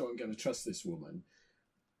not sure I'm going to trust this woman.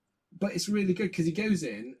 But it's really good because he goes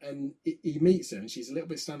in and he meets her and she's a little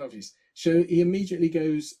bit standoffish. So he immediately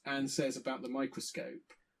goes and says about the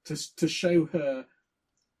microscope to show her,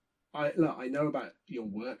 I know about your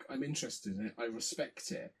work. I'm interested in it. I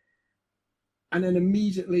respect it. And then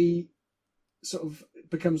immediately sort of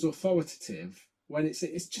becomes authoritative when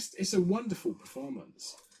it's a wonderful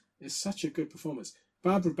performance. It's such a good performance.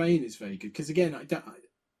 Barbara Bain is very good because again,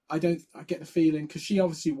 I get the feeling because she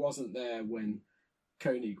obviously wasn't there when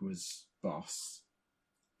Koenig was boss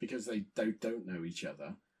because they don't know each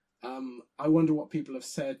other. I wonder what people have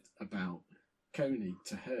said about Koenig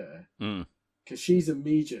to her because she's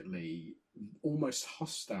immediately almost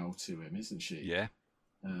hostile to him, isn't she? Yeah.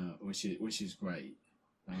 Which is great.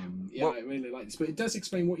 I really like this, but it does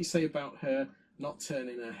explain what you say about her not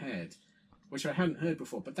turning her head, which I hadn't heard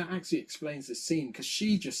before. But that actually explains the scene because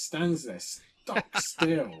she just stands there stock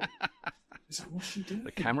still. It's like, what's she doing?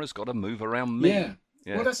 The camera's got to move around me.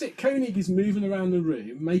 Yeah. Well, that's it. Koenig is moving around the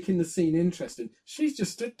room, making the scene interesting. She's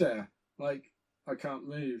just stood there, like, I can't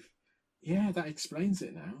move. Yeah, that explains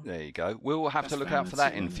it now. There you go. We'll have to look out for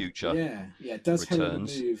that in future. Yeah. Does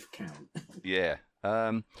returns. Helena move count? Yeah.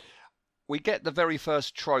 We get the very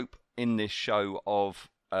first trope in this show of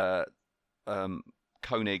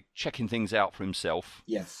Koenig checking things out for himself.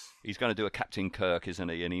 Yes. He's going to do a Captain Kirk, isn't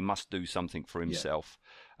he? And he must do something for himself.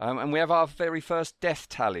 And we have our very first death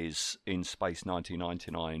tallies in Space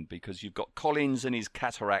 1999 because you've got Collins and his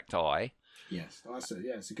cataract eye. Yes,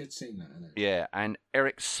 it's a good scene, that, isn't it? Yeah, and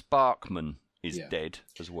Eric Sparkman is dead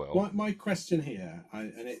as well. My question here,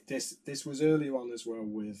 this was earlier on as well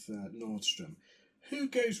with Nordstrom. Who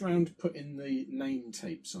goes around putting the name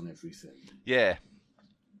tapes on everything? Yeah.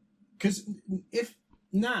 Because if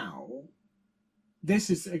now, this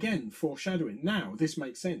is again foreshadowing. Now this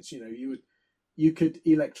makes sense. You could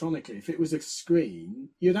electronically, if it was a screen,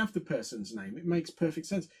 you'd have the person's name. It makes perfect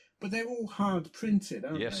sense. But they're all hard printed,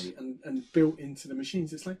 aren't they? And built into the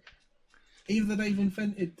machines. It's like either they've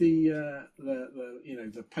invented the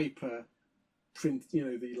paper print,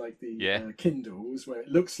 the Kindles where it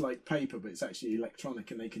looks like paper but it's actually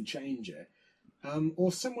electronic and they can change it,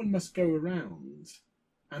 or someone must go around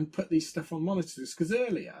and put these stuff on monitors. Because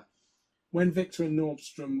earlier, when Victor and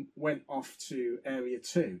Nordstrom went off to Area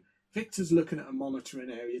 2. Victor's looking at a monitor in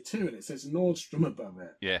Area 2 and it says Nordstrom above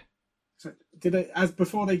it. Yeah. So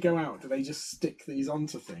before they go out, do they just stick these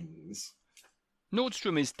onto things?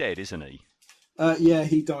 Nordstrom is dead, isn't he? Yeah,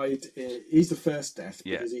 he died. He's the first death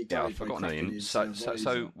because he died. I've forgotten him.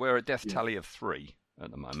 So we're a death tally of 3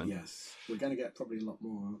 at the moment. Yes. We're going to get probably a lot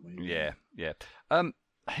more, aren't we? Yeah.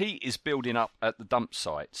 Heat is building up at the dump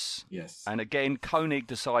sites. Yes. And again, Koenig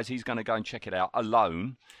decides he's going to go and check it out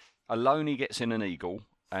alone. Alone he gets in an Eagle.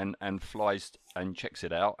 And flies and checks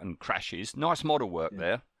it out and crashes. Nice model work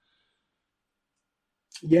there.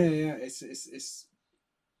 Yeah. It's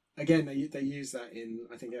again they use that in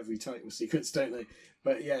I think every title sequence, don't they?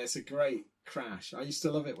 But yeah, it's a great crash. I used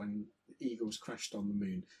to love it when Eagles crashed on the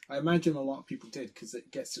moon. I imagine a lot of people did because it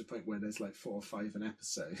gets to the point where there's like 4 or 5 an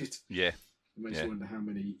episode. Yeah. It makes you wonder how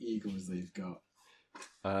many Eagles they've got.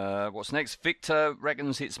 What's next? Victor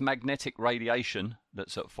reckons it's magnetic radiation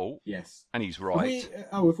that's at fault. Yes, and he's right.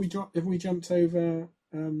 Have we jumped over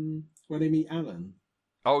when they meet Alan?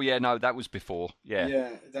 Oh yeah, no, that was before. Yeah,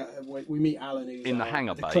 we meet Alan who's in the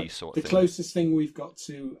hangar bay sort of the thing. closest thing we've got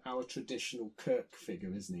to our traditional Kirk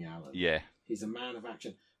figure, isn't he, Alan? Yeah, he's a man of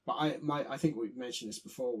action. But I think we mentioned this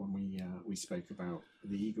before when we spoke about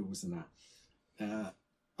the Eagles and that.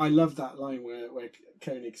 I love that line where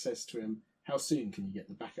Koenig says to him, "How soon can you get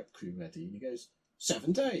the backup crew ready?" And he goes,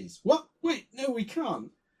 7 days. What? Wait, no, we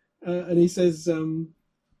can't. And he says,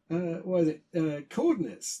 what is it?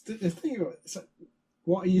 Coordinates. The thing about it's like,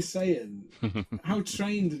 what are you saying? How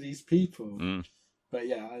trained are these people? But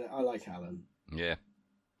yeah, I like Alan. Yeah.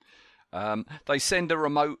 They send a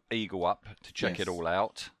remote Eagle up to check it all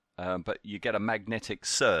out. but you get a magnetic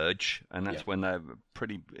surge, and that's Yeah. when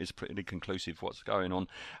it's pretty conclusive what's going on.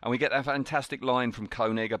 And we get that fantastic line from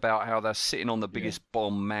Koenig about how they're sitting on the biggest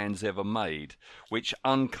bomb man's ever made, which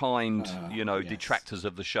unkind, Yes. detractors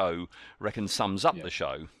of the show reckon sums up the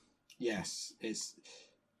show. Yes,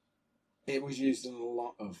 it was used in a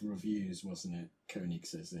lot of reviews, wasn't it? Koenig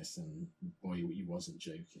says this, and boy, he wasn't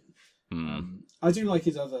joking. I do like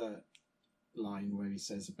his other line where he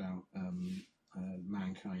says about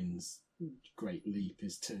mankind's great leap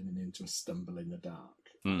is turning into a stumble in the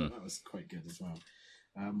dark. That was quite good as well.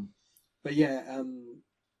 But yeah,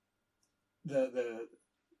 the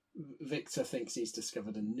Victor thinks he's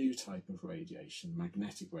discovered a new type of radiation,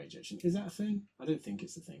 magnetic radiation. Is that a thing? I don't think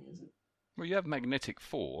it's a thing, is it? Well, you have magnetic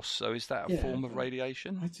force, so is that a form of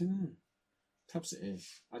radiation? I don't know. Perhaps it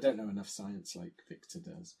is. I don't know enough science like Victor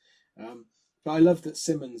does. But I love that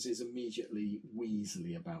Simmonds is immediately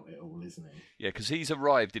Weasley about it all, isn't he? Yeah, because he's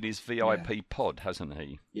arrived in his VIP pod, hasn't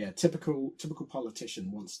he? Yeah, typical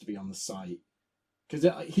politician wants to be on the site. Because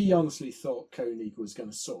he honestly thought Koenig was going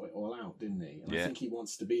to sort it all out, didn't he? And I think he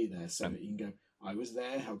wants to be there so that he can go, I was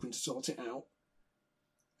there helping to sort it out.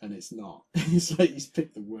 And it's not. It's like he's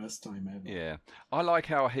picked the worst time ever. Yeah. I like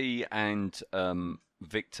how he and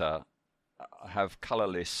Victor have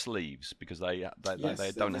colourless sleeves because they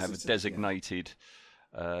don't have designated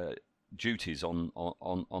duties on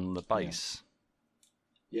the base.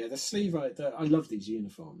 Yeah, the sleeve. I love these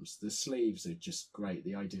uniforms. The sleeves are just great.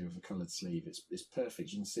 The idea of a coloured sleeve, it's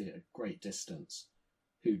perfect. You can see at a great distance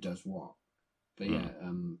who does what. But yeah,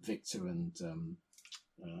 Victor and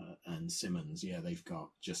Simmonds, they've got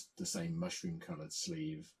just the same mushroom coloured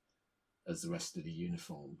sleeve as the rest of the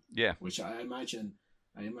uniform. Yeah, which I imagine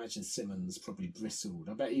Simmonds probably bristled.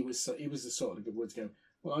 I bet he was the sort of would go,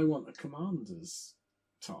 well, I want a commander's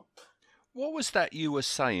top. What was that you were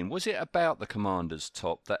saying? Was it about the commander's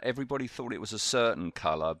top that everybody thought it was a certain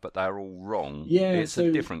colour, but they're all wrong? Yeah, it's a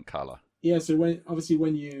different colour. Yeah, so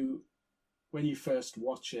when you first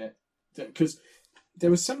watch it, because there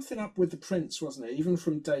was something up with the prints, wasn't there? Even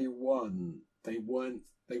from day one, they weren't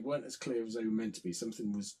as clear as they were meant to be.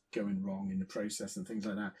 Something was going wrong in the process and things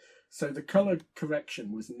like that. So the colour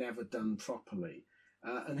correction was never done properly.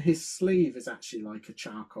 And his sleeve is actually like a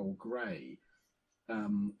charcoal grey.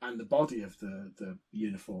 And the body of the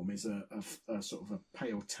uniform is a sort of a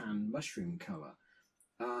pale tan mushroom colour.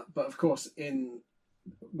 But of course,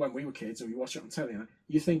 when we were kids and we watch it on telly,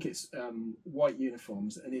 you think it's white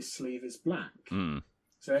uniforms and his sleeve is black.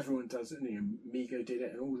 So everyone does it. Migo did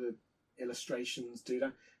it, and all the illustrations do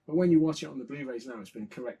that. But when you watch it on the Blu-rays now, it's been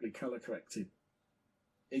correctly colour corrected.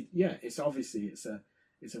 It's obviously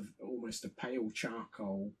it's almost a pale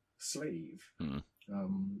charcoal sleeve.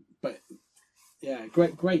 But yeah,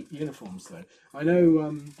 great uniforms though. I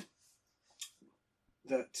know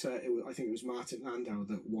that I think it was Martin Landau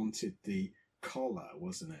that wanted the collar,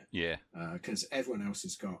 wasn't it? Yeah. Because everyone else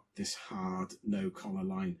has got this hard no collar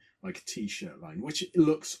line, like a t-shirt line, which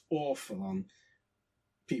looks awful on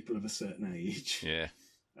people of a certain age. Yeah.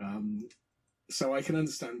 So I can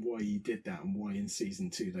understand why he did that and why in season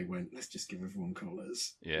 2 they went, let's just give everyone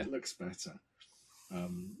collars. Yeah. It looks better.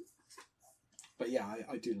 But yeah,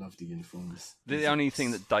 I do love the uniforms. The only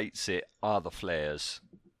thing that dates it are the flares.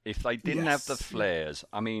 If they didn't have the flares,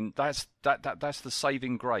 I mean, that's the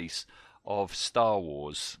saving grace of Star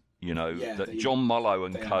Wars. That John Mollo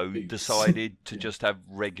and co. decided to just have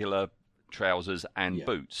regular trousers and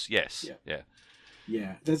boots. Yes.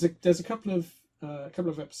 Yeah. There's a couple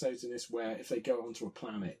of episodes in this where if they go onto a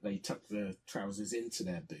planet, they tuck the trousers into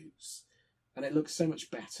their boots, and it looks so much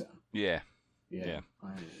better. Yeah. You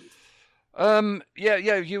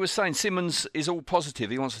were saying Simmonds is all positive.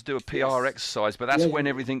 He wants to do a PR exercise, but that's when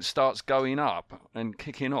everything starts going up and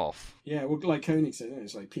kicking off. Yeah, well, like Koenig said,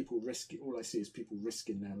 it's like people risk. All I see is people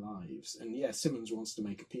risking their lives, and Simmonds wants to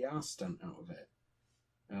make a PR stunt out of it.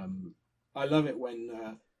 I love it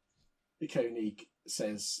when Koenig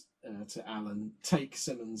says to Alan, "Take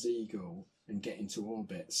Simmonds' Eagle and get into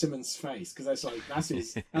orbit." Simmonds' face, because that's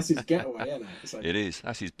his getaway, isn't it? It's like, it is.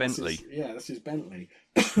 That's his Bentley. That's his Bentley.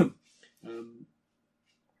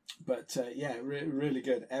 Really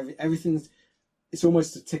good. Everything's. It's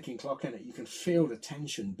almost a ticking clock, isn't it? You can feel the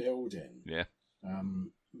tension building. Yeah.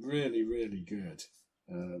 Really, really good.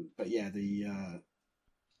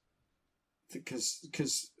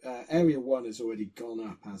 Because Area 1 has already gone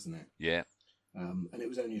up, hasn't it? Yeah. And it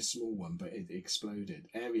was only a small one, but it exploded.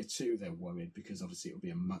 Area 2, they're worried because obviously it'll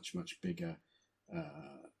be a much, much bigger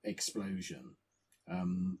explosion.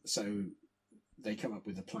 So they come up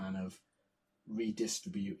with a plan of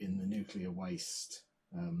redistributing the nuclear waste,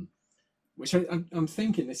 which I'm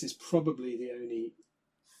thinking this is probably the only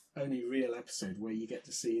only real episode where you get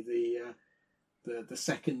to see the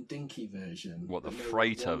second dinky version. What, the that no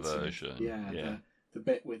freighter one wanted. version? Yeah. The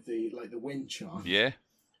bit with the winch on. Yeah.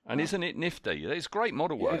 And isn't it nifty? It's great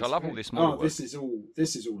model work. Yeah, I love great. all this model work. This is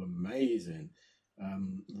all amazing.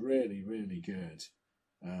 Really, really good.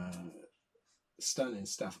 Stunning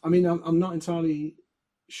stuff. I mean, I'm not entirely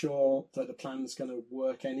sure that the plan's going to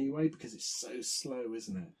work anyway because it's so slow,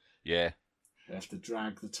 isn't it? Yeah. You have to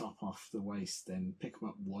drag the top off the waist, then pick them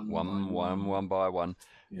up one by one.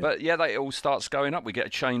 Yeah. But yeah, it all starts going up. We get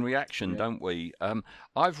a chain reaction, don't we?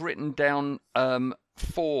 I've written down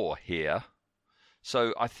 4 here.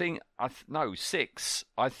 So I think 6.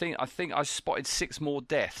 I think I spotted 6 more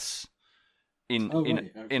deaths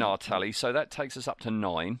in our tally. So that takes us up to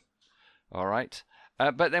 9. All right.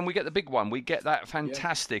 But then we get the big one. We get that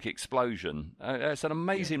fantastic explosion. It's an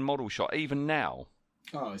amazing model shot, even now.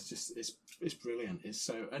 Oh, it's brilliant. It's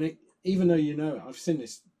so, and even though you know it, I've seen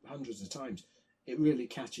this hundreds of times. It really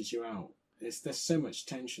catches you out. There's so much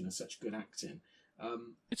tension and such good acting.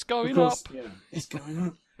 It's going up. Yeah, it's going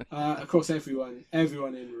up. Of course, everyone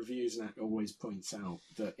in reviews and that always points out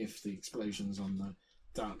that if the explosions on the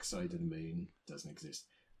dark side of the moon doesn't exist,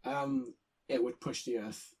 it would push the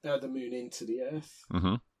moon into the Earth,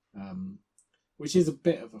 which is a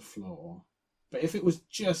bit of a flaw. But if it was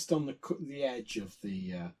just on the edge of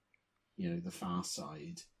the the far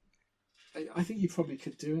side, I think you probably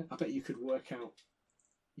could do it. I bet you could work out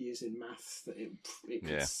using maths that it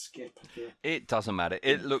could skip. It doesn't matter.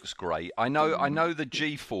 It looks great. I know the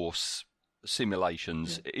G-force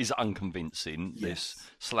simulations is unconvincing. Yes. This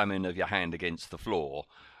slamming of your hand against the floor.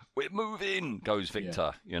 We're moving, goes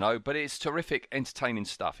Victor. But it's terrific, entertaining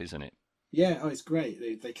stuff, isn't it? Yeah, it's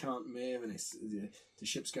great. They can't move, and it's the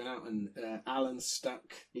ship's going out, and Alan's stuck.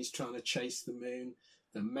 He's trying to chase the moon.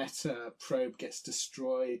 The Meta probe gets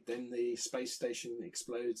destroyed. Then the space station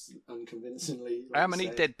explodes unconvincingly. How many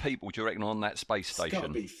dead people do you reckon on that space station? It's got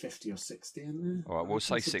to be 50 or 60 in there. All right, we'll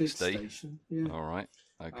say 60. Yeah. All right,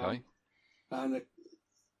 okay. And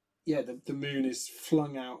the moon is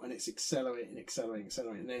flung out, and it's accelerating,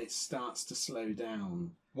 and then it starts to slow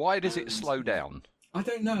down. Why does it slow down? I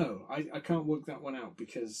don't know. I can't work that one out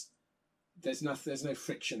because there's no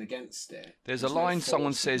friction against it. There's a line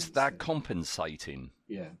someone says they're compensating.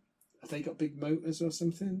 Yeah. Have they got big motors or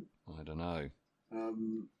something? I don't know.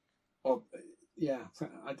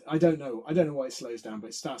 I don't know. I don't know why it slows down,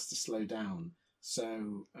 but it starts to slow down.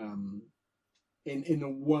 So in a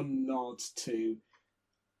one nod to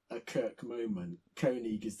a Kirk moment,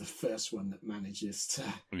 Koenig is the first one that manages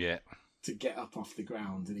to get up off the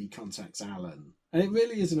ground, and he contacts Alan. And it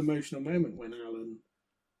really is an emotional moment when Alan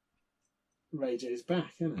radios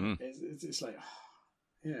back, isn't it? It's like,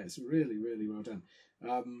 it's really, really well done.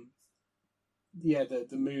 The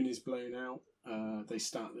moon is blown out. They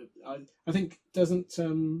start. I think doesn't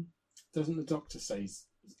the doctor say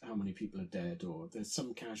how many people are dead, or there's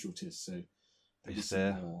some casualties? So is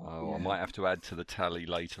there? I might have to add to the tally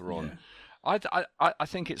later on. I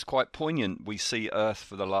think it's quite poignant. We see Earth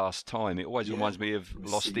for the last time. It always reminds me of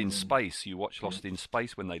Lost in Space. You watch Lost in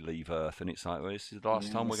Space when they leave Earth, and it's like, well, this is the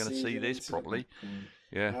last time we're going to see this properly.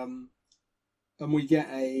 Yeah. And we get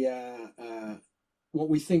what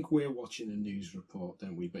we think we're watching a news report,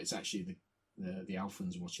 don't we? But it's actually the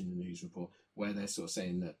Alphans watching the news report, where they're sort of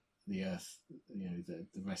saying that the Earth, the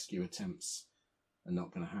rescue attempts are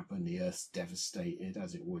not going to happen. The Earth's devastated,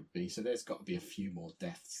 as it would be. So there's got to be a few more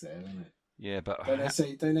deaths there, isn't it? Yeah, but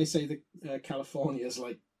don't they say that California's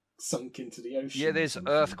like sunk into the ocean? Yeah, there's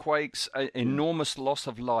earthquakes, enormous loss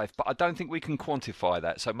of life, but I don't think we can quantify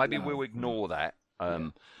that. So maybe we'll ignore that.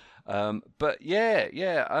 But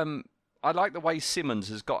I like the way Simmonds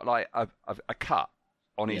has got like a cut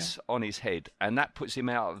on his head, and that puts him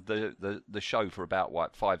out of the show for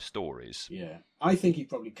about 5 stories. Yeah, I think he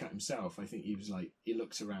probably cut himself. I think he was like, he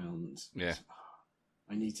looks around. Yeah.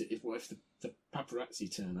 I need to. If the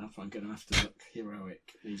paparazzi turn up, I'm going to have to look heroic.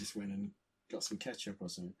 He just went and got some ketchup or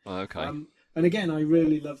something. Okay. And again, I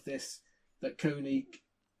really love this, that Koenig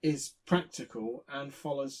is practical and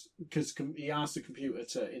follows, because he asked the computer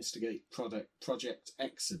to instigate Project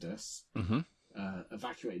Exodus,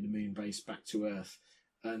 evacuate the moon base back to Earth,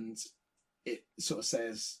 and it sort of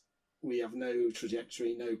says we have no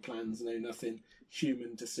trajectory, no plans, no nothing.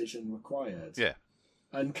 Human decision required. Yeah.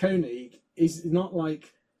 And Koenig is not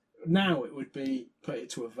like, now it would be put it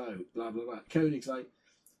to a vote, blah, blah, blah. Koenig's like,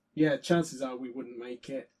 yeah, chances are we wouldn't make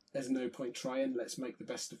it. There's no point trying. Let's make the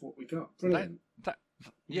best of what we got. Brilliant.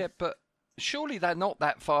 But surely they're not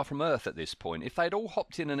that far from Earth at this point. If they'd all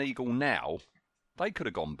hopped in an Eagle now, they could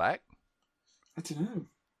have gone back. I don't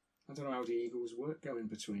know how the Eagles work going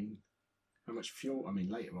between how much fuel. I mean,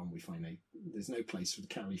 later on we find there's no place to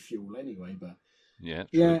carry fuel anyway. But yeah,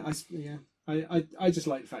 I just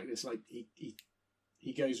like the fact that it's like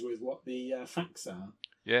he goes with what the facts are.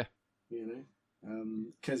 Yeah,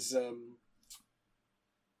 because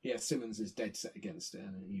Simmonds is dead set against it,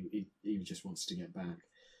 and he just wants to get back.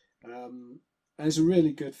 And it's a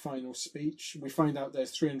really good final speech. We find out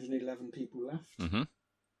there's 311 people left. Mm-hmm.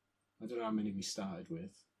 I don't know how many we started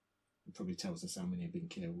with. It probably tells us how many have been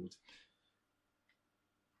killed.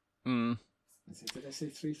 Did I say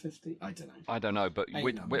 350? I don't know. But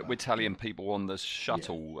we're tallying people on the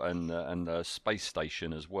shuttle and the space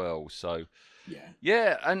station as well. So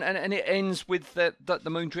and it ends with the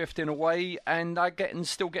moon drifting away, and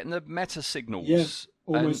still getting the meta signals. Yeah,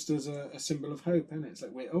 almost as a symbol of hope, isn't it? It's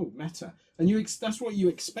like meta, and that's what you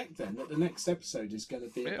expect then, that the next episode is going to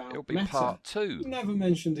be about. It'll be meta. Part 2. Never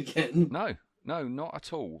mentioned again. No, not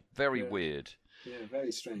at all. Very weird. Yeah,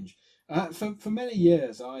 very strange. For many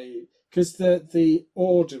years, because the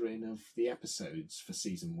ordering of the episodes for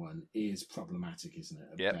season 1 is problematic, isn't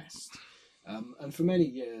it? At best. And for many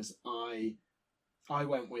years, I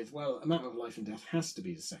went with, A Matter of Life and Death has to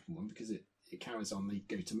be the second one because it carries on. They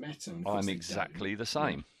go to meta. And I'm exactly the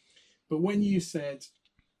same. Yeah. But when you said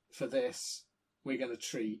for this, we're going to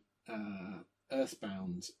treat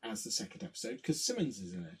Earthbound as the second episode because Simmonds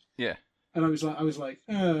is in it. Yeah. And I was like,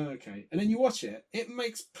 oh, okay. And then you watch it, it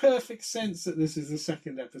makes perfect sense that this is the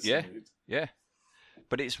second episode. Yeah.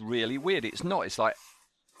 But it's really weird. It's not. It's like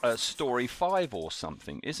story 5 or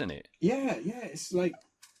something, isn't it? Yeah. It's like,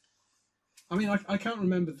 I mean, I can't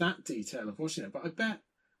remember that detail of watching it, but I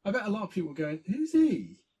bet a lot of people are going, who's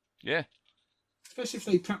he? Yeah. Especially if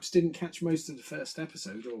they perhaps didn't catch most of the first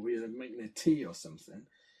episode or were making their tea or something.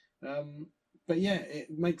 But yeah,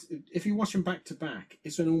 it makes, if you watch them back to back,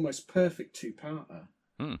 it's an almost perfect two-parter.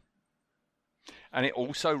 And it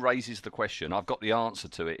also raises the question, I've got the answer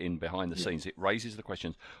to it in behind the scenes, it raises the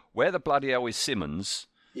question, where the bloody hell is Simmonds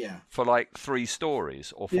for like 3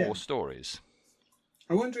 stories or 4 stories?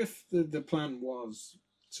 I wonder if the plan was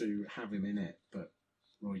to have him in it, but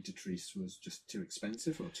Roy Dotrice was just too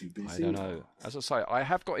expensive or too busy. I don't know. As I say, I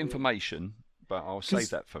have got information, but I'll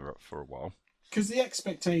save that for a while. Because the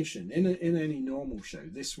expectation in any normal show,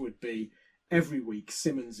 this would be every week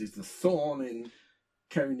Simmonds is the thorn in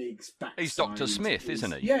Koenig's backside. He's Dr. Smith,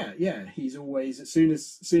 isn't he? Yeah. He's always, as soon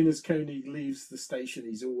as Koenig leaves the station,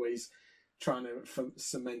 he's always trying to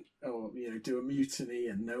cement or do a mutiny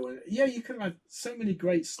and no one. Yeah, you could have had so many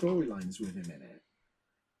great storylines with him in it.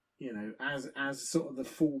 As sort of the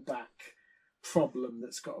fallback problem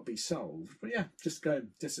that's got to be solved. But yeah, just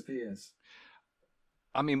disappears.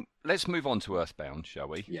 I mean, let's move on to Earthbound, shall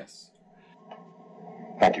we? Yes.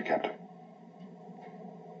 Thank you, Captain.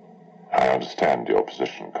 I understand your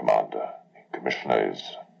position, Commander. The Commissioner is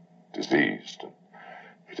diseased, and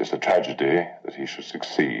it is a tragedy that he should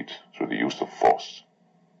succeed through the use of force.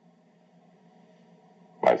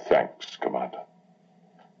 My thanks, Commander.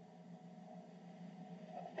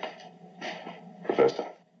 Professor.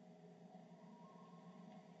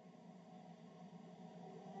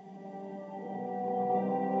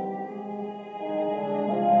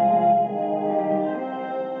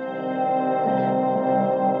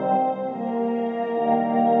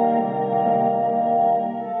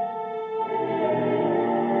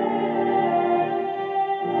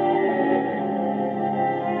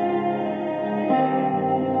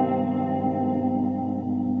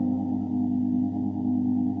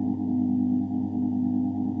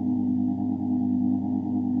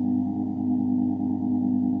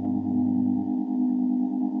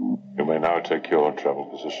 Take your travel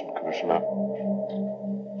position, Commissioner.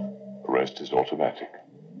 Arrest is automatic.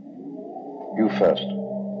 You first.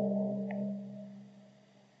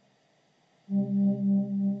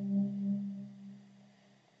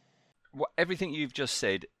 Well, everything you've just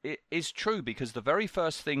said is true, because the very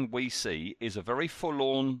first thing we see is a very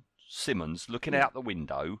forlorn Simmonds looking out the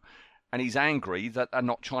window, and he's angry that they're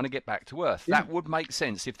not trying to get back to Earth. Yeah. That would make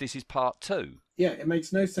sense if this is part 2. Yeah, it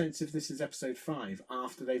makes no sense if this is episode 5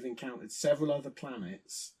 after they've encountered several other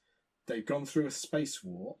planets. They've gone through a space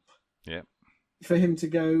warp. Yeah. For him to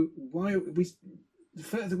go, the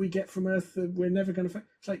further we get from Earth, we're never going to find.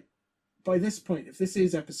 It's like, by this point, if this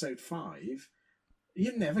is episode 5,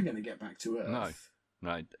 you're never going to get back to Earth.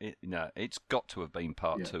 No, it's got to have been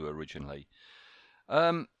part 2 originally.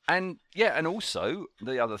 And also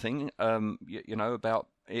the other thing, about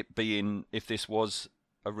it being, if this was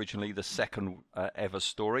originally the second ever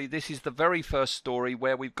story, this is the very first story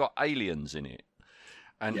where we've got aliens in it.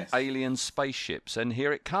 and Yes. alien spaceships, and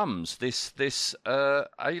here it comes. This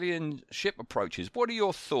alien ship approaches. What are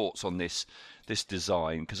your thoughts on this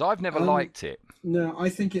design? Because I've never liked it. No, I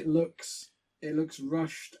think it looks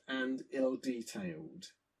rushed and ill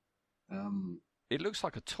detailed. It looks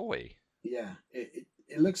like a toy. Yeah, it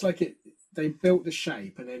looks like they built the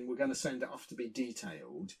shape and then we're going to send it off to be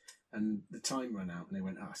detailed, and the time ran out and they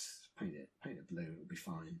went, paint it blue, it'll be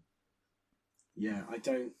fine. Yeah,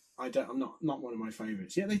 I'm not one of my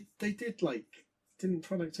favourites. Yeah, they did didn't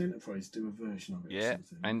Product Enterprise do a version of it? Yeah, or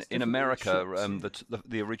something? and It's in definitely America, ships,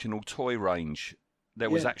 the original toy range, there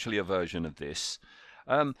was Yeah. actually a version of this.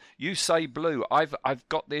 You say blue. I've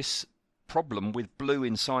got this problem with blue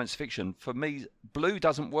in science fiction. For me, blue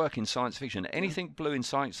doesn't work in science fiction. Anything blue in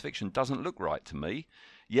science fiction doesn't look right to me.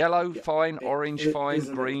 Yellow, fine. Orange, fine. is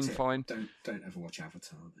a little Green, tip. fine. Don't ever watch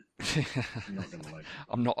Avatar. Then. I'm not going to like it.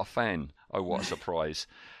 I'm not a fan. Oh, what a surprise.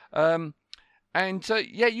 You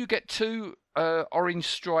get two orange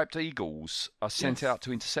striped eagles are sent out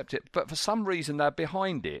to intercept it, but for some reason they're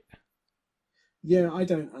behind it. Yeah, I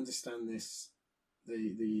don't understand this.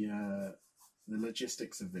 The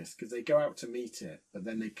logistics of this, because they go out to meet it, but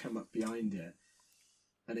then they come up behind it,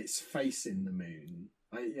 and it's facing the moon.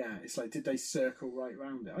 It's like, did they circle right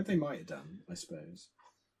round it? They might have done, I suppose.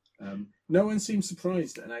 No one seems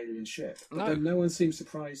surprised at an alien ship, but then no one seems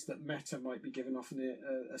surprised that Meta might be giving off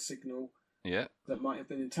a signal that might have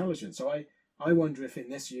been intelligent. So I wonder if in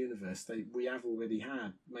this universe we have already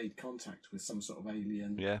made contact with some sort of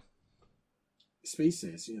alien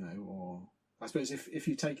species, or I suppose if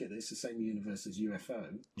you take it, it's the same universe as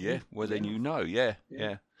UFO. Yeah, well then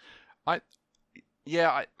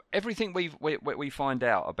everything we find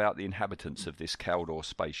out about the inhabitants of this Caldor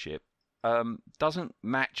spaceship doesn't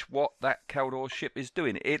match what that Caldor ship is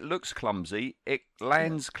doing. It looks clumsy. It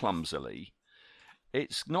lands clumsily.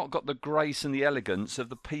 It's not got the grace and the elegance of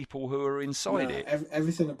the people who are inside it.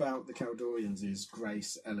 Everything about the Caldorians is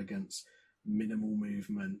grace, elegance, minimal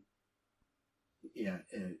movement. Yeah,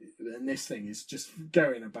 and this thing is just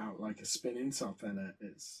going about like a spinning top, and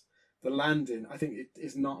it's the landing. I think it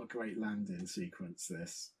is not a great landing sequence.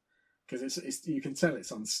 This, because it's you can tell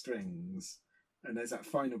it's on strings, and there's that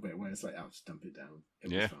final bit where it's like, "I'll just dump it down.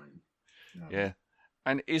 It'll be fine." Yeah,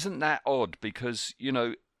 and isn't that odd? Because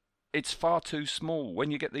it's far too small. When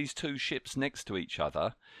you get these two ships next to each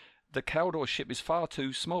other, the Caldor ship is far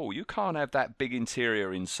too small. You can't have that big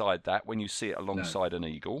interior inside that when you see it alongside an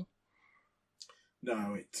Eagle.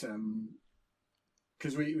 No,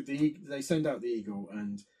 because they send out the Eagle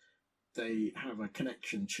and they have a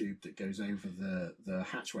connection tube that goes over the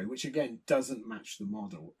hatchway, which again doesn't match the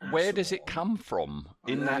model. Where does it come from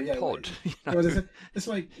in that pod? It's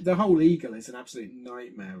like the whole Eagle is an absolute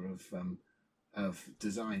nightmare of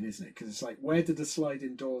design, isn't it? Because it's like, where did the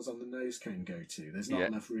sliding doors on the nose cone go to? There's not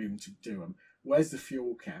enough room to do them. Where's the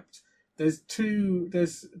fuel kept? There's two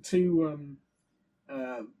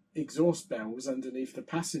exhaust bells underneath the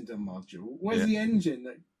passenger module. Where's the engine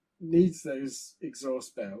that needs those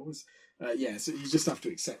exhaust bells? So you just have to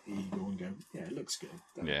accept the Eagle and go, yeah, it looks good.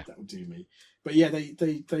 That'll do me. But yeah,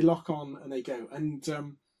 they lock on and they go. And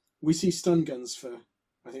we see stun guns for,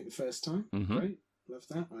 I think, the first time. Mm-hmm. Right? Love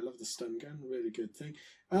that. I love the stun gun. Really good thing.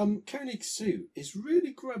 Koenig's suit is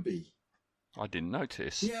really grubby. I didn't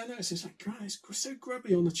notice. Yeah, no, it's like, God, it's so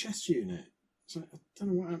grubby on the chest unit. It's like, I don't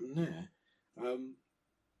know what happened there.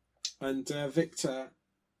 And Victor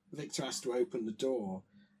has to open the door.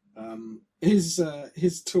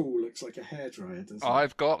 His tool looks like a hairdryer, doesn't it?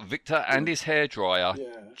 I've got Victor and his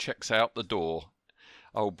hairdryer. Checks out the door.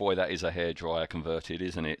 Oh boy, that is a hairdryer converted,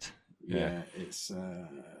 isn't it? Yeah, it's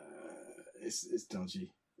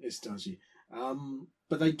dodgy. It's dodgy.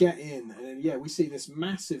 But they get in, and then we see this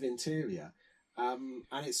massive interior. And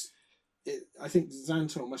I think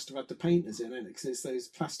Zantor must have had the painters in it, because it's those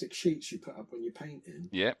plastic sheets you put up when you're painting.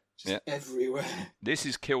 Yep. Everywhere. This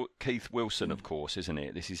is Keith Wilson, of course, isn't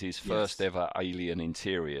it? This is his first ever Alien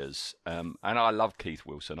interiors. And I love Keith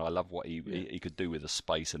Wilson. I love what he could do with the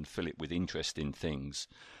space and fill it with interesting things.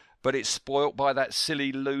 But it's spoilt by that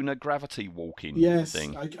silly lunar gravity walking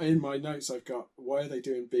thing. In my notes I've got, why are they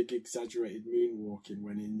doing big exaggerated moonwalking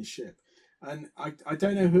when in the ship? And I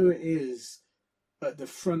don't know who it is at the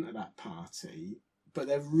front of that party, but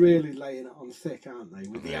they're really laying it on thick, aren't they?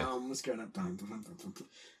 With the arms going up, bam, bam, bam,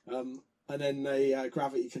 bam. And then they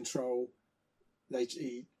gravity control.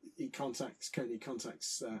 Koenig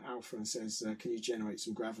contacts Alpha and says, "Can you generate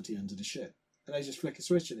some gravity under the ship?" And they just flick a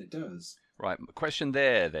switch and it does. Right. Question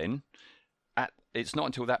there then. It's not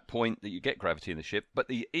until that point that you get gravity in the ship, but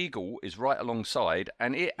the Eagle is right alongside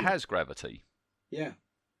and it has gravity. Yeah.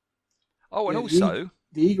 Oh, and also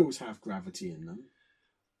the Eagles have gravity in them.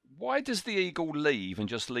 Why does the Eagle leave and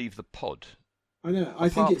just leave the pod? I know. I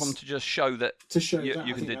Apart think it's from to just show that you I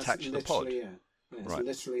can think detach that's the pod. literally it. Yeah, it's Right.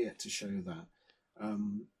 literally it to show that.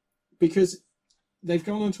 Because they've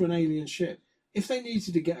gone onto an alien ship. If they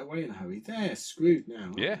needed to get away in a hurry, they're screwed now,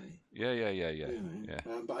 aren't Yeah. they? Yeah. You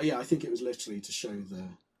know? But yeah, I think it was literally to show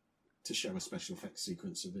a special effects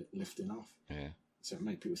sequence of it lifting off. Yeah. So it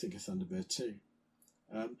made people think of Thunderbird 2.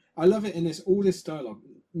 I love it in all this dialogue.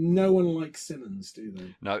 No one likes Simmonds, do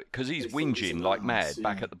they? No, because he's They think he's whinging an like mad arse,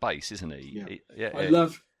 back yeah. at the base, isn't he? Yeah. I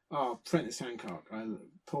love Prentice Hancock.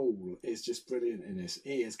 Paul is just brilliant in this.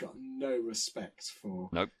 He has got no respect for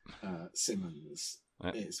Simmonds.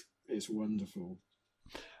 Yep. It's wonderful.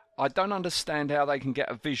 I don't understand how they can get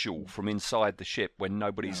a visual from inside the ship when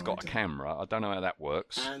nobody's got a camera. I don't know how that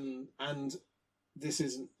works. And this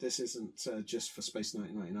isn't just for Space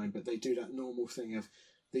 1999, but they do that normal thing of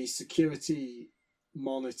the security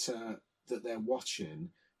monitor that they're watching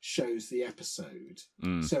shows the episode,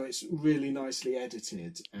 so it's really nicely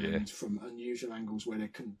edited and from unusual angles where there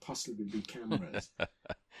couldn't possibly be cameras.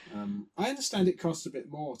 I understand it costs a bit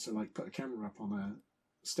more to like put a camera up on a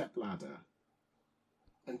step ladder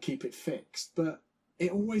and keep it fixed, but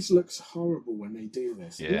it always looks horrible when they do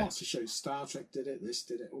this. Yeah. Lots of shows, Star Trek did it, this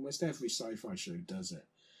did it, almost every sci-fi show does it.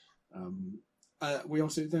 We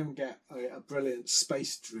also then get a brilliant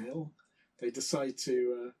space drill. They decide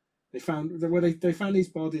to they found these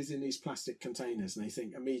bodies in these plastic containers, and they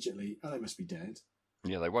think immediately, oh, they must be dead.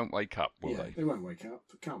 Yeah, they won't wake up, will they? They won't wake up.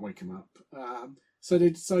 Can't wake them up. So they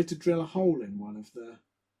decide to drill a hole in one of the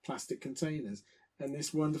plastic containers, and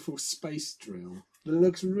this wonderful space drill that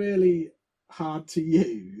looks really hard to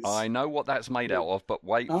use. I know what that's made out of, but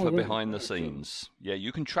wait for right. behind the scenes. Cool. Yeah,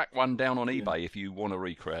 you can track one down on eBay if you want to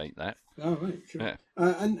recreate that. Oh, right, cool. Yeah.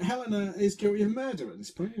 And Helena is guilty of murder at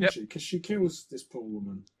this point, isn't she? Because she kills this poor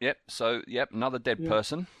woman. Yep, so, another dead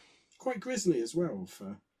person. Quite grisly as well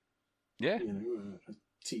for, a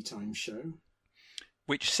tea time show.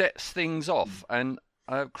 Which sets things off, and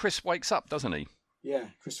Chris wakes up, doesn't he? Yeah,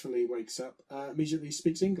 Christopher Lee wakes up, immediately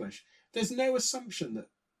speaks English. There's no assumption that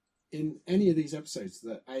in any of these episodes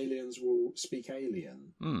that aliens will speak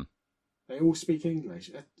alien. They all speak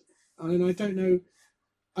English. I mean, I don't know.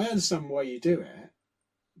 I understand why you do it,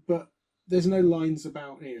 but there's no lines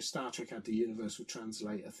about, Star Trek had the universal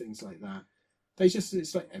translator, things like that.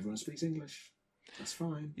 It's like everyone speaks English. That's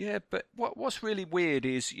fine. Yeah, but what's really weird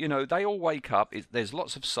is, they all wake up. There's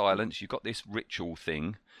lots of silence. You've got this ritual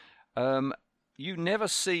thing. You never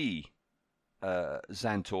see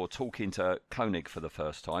Zantor talking to Koenig for the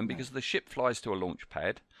first time because the ship flies to a launch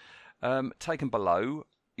pad, taken below.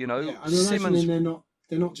 I'm Simmonds. imagining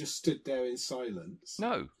they're not just stood there in silence.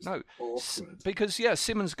 No. Awkward. Because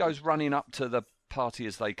Simmonds goes running up to the party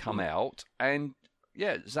as they come out, and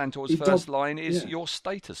Zantor's first line is "Your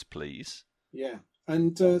status, please." Yeah,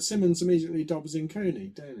 and Simmonds immediately dobs in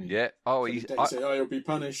Koenig, don't he? Yeah. Oh, he'll be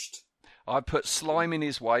punished. I put slime in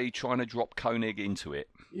his way, trying to drop Koenig into it.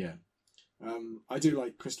 Yeah. I do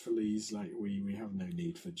like Christopher Lee's, we have no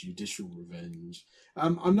need for judicial revenge.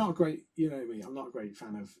 I'm not a great, I'm not a great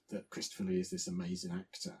fan of that Christopher Lee is this amazing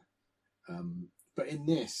actor. But in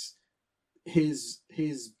this, his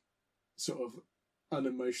sort of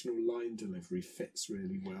unemotional line delivery fits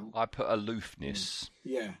really well. I put aloofness.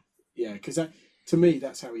 Yeah, because to me,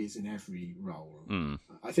 that's how he is in every role.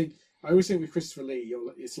 I always think with Christopher Lee,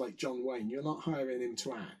 it's like John Wayne. You're not hiring him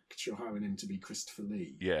to act; you're hiring him to be Christopher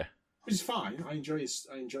Lee. Yeah, which is fine. I enjoy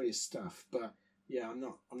his stuff, but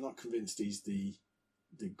I'm not convinced he's the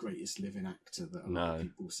greatest living actor that a lot of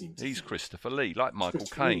people seem to. He's think. Christopher Lee, like Michael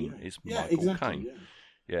Caine is Michael exactly,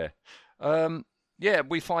 Caine. Yeah.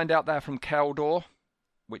 We find out they're from Caldor,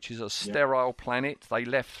 which is a sterile planet. They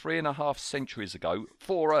left 3.5 centuries ago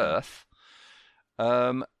for Earth.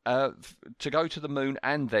 To go to the moon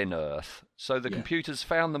and then Earth. So the computers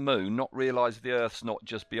found the moon, not realised the Earth's not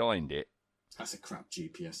just behind it. That's a crap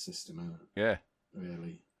GPS system, isn't it? Yeah.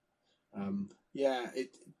 Really. I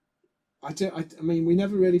mean, we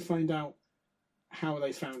never really find out how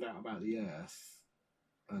they found out about the Earth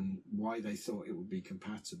and why they thought it would be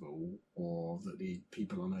compatible or that the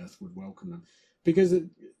people on Earth would welcome them. Because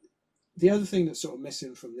the other thing that's sort of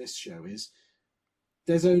missing from this show is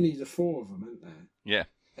there's only the 4 of them, isn't there? Yeah.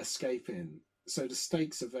 Escaping. So the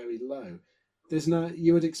stakes are very low. There's no.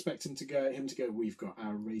 You would expect him to go. We've got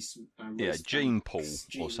our race. Gene pool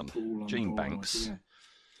or something. Gene banks. Yeah.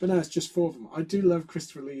 But no, it's just 4 of them. I do love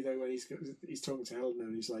Christopher Lee though when he's talking to Helena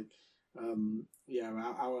and he's like,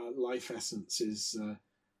 our life essence is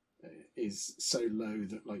so low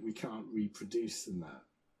that we can't reproduce than that.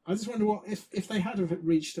 I just wonder if they had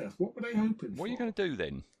reached Earth, what were they hoping for? What are you going to do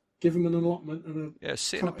then? give him an allotment and a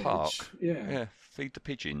sit in a park. cottage. Yeah, feed the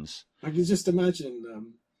pigeons. I can just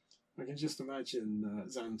imagine.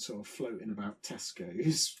 Zantor floating about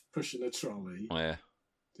Tesco's, pushing a trolley. Yeah.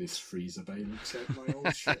 This freezer bay looks like my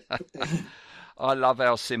old ship. I love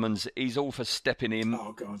how Simmonds, he's all for stepping in.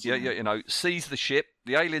 Oh, God, yeah. Seize the ship.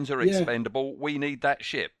 The aliens are expendable. We need that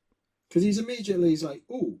ship. Because he's like,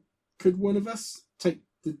 oh, could one of us take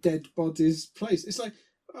the dead body's place? It's like,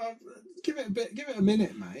 give it a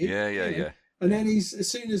minute, mate. Yeah. And then as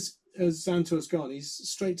soon as Zantor's gone, he's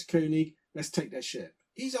straight to Koenig. Let's take their ship.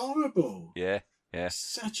 He's horrible. Yeah.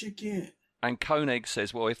 Such a git. And Koenig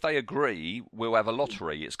says, well, if they agree, we'll have a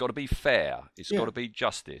lottery. It's got to be fair. It's got to be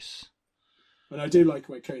justice. And I do like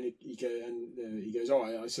when Koenig, he goes,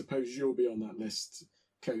 oh, I suppose you'll be on that list,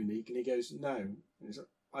 Koenig. And he goes, no. And he's like,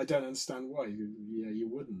 I don't understand why. You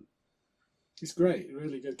wouldn't. It's great,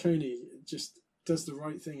 really good. Koenig just does the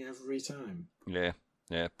right thing every time. Yeah.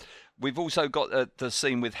 We've also got the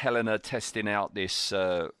scene with Helena testing out this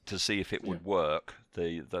to see if it would work,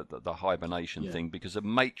 the hibernation thing, because a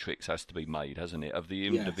matrix has to be made, hasn't it, of the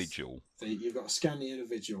individual. Yes. You've got to scan the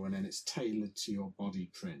individual, and then it's tailored to your body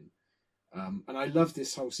print. And I love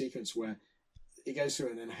this whole sequence where he goes through,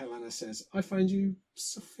 and then Helena says, "I find you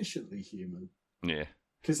sufficiently human." Yeah.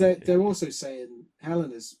 Because they're also saying,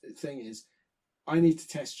 Helena's thing is, I need to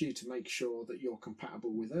test you to make sure that you're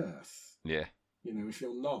compatible with Earth. Yeah. If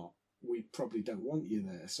you're not, we probably don't want you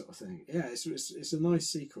there, sort of thing. Yeah, it's a nice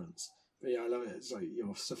sequence. But yeah, I love it. It's like,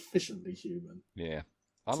 you're sufficiently human. Yeah.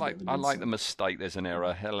 I like the mistake. There's an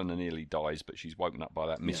error. Helena nearly dies, but she's woken up by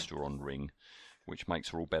that Mr. ring, which makes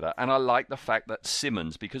her all better. And I like the fact that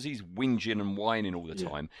Simmonds, because he's whinging and whining all the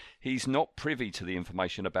time, he's not privy to the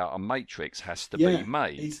information about a matrix has to be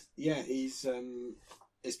made.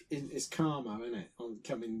 It's karma, isn't it? On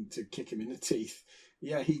coming to kick him in the teeth.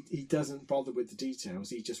 Yeah, he doesn't bother with the details.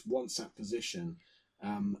 He just wants that position,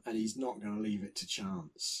 and he's not going to leave it to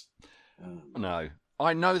chance. No.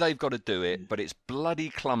 I know they've got to do it, but it's bloody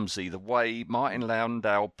clumsy the way Martin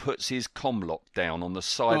Landau puts his comlock down on the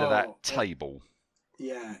side of that table.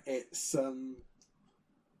 Yeah, it's...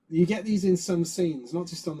 you get these in some scenes, not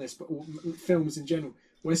just on this, but all films in general,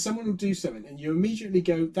 where someone will do something and you immediately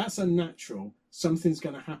go, that's unnatural, something's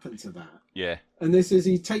going to happen to that. Yeah. And this is,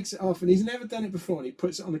 he takes it off, and he's never done it before, and he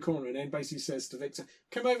puts it on the corner and then basically says to Victor,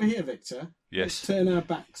 come over here, Victor. Yes. Let's turn our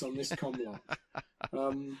backs on this comlock.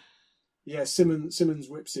 Simmonds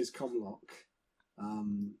whips his comlock,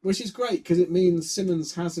 which is great because it means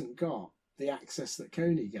Simmonds hasn't got the access that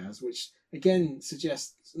Koenig has, which again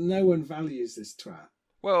suggests no one values this twat.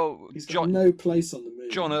 Well, he's got no place on the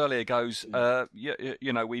moon. John earlier goes,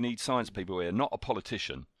 we need science people here, not a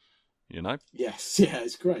politician. Yes,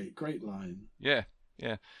 it's great line. Yeah.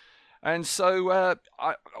 And so,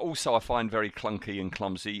 I find very clunky and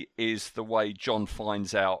clumsy is the way John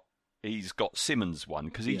finds out he's got Simmonds one,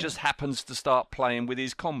 because he just happens to start playing with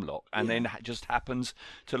his comlock and then just happens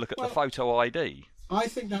to look at the photo ID. I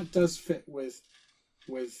think that does fit with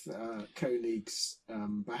Koenig's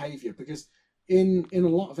behaviour, because in a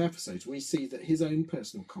lot of episodes we see that his own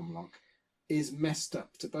personal comlock is messed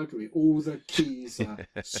up to buggery. All the keys are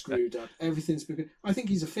screwed up. Everything's been... I think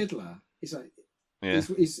he's a fiddler. He's like... Yeah.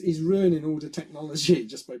 He's ruining all the technology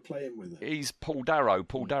just by playing with it. He's Paul Darrow.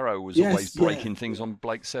 Paul Darrow was always breaking things on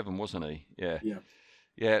Blake 7, wasn't he?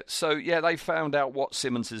 Yeah. So, they found out what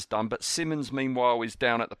Simmonds has done, but Simmonds, meanwhile, is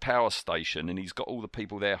down at the power station and he's got all the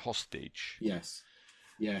people there hostage. Yes.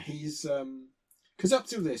 Yeah, he's... Because up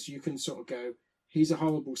to this, you can sort of go, he's a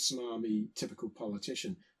horrible, smarmy, typical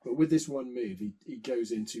politician. But with this one move, he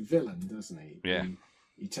goes into villain, doesn't he? Yeah.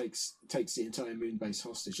 He takes the entire moon base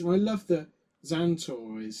hostage. And I love that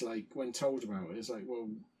Zantor is like, when told about it, is like, well,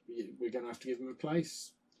 we're going to have to give him a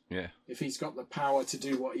place. Yeah. If he's got the power to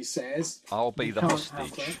do what he says, I'll be the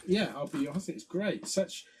hostage. Yeah, I'll be your hostage. It's great.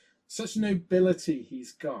 Such nobility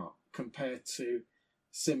he's got compared to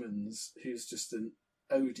Simmonds, who's just an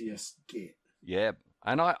odious git. Yeah.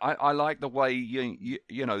 And I like the way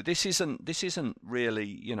this isn't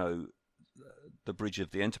really the bridge of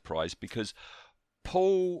the Enterprise, because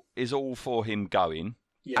Paul is all for him going.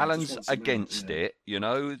 Yeah, Alan's against it.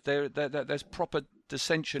 There's proper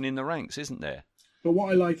dissension in the ranks, isn't there? But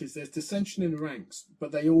what I like is there's dissension in the ranks,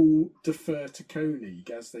 but they all defer to Koenig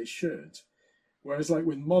as they should. Whereas, like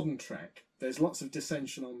with modern Trek, there's lots of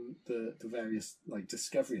dissension on the various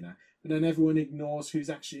Discovery now, and then everyone ignores who's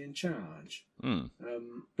actually in charge.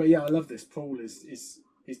 But yeah, I love this. Paul is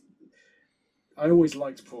I always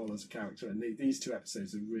liked Paul as a character, and these two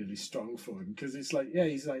episodes are really strong for him, because it's like,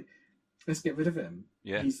 he's like, let's get rid of him.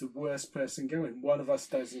 Yeah. He's the worst person going. One of us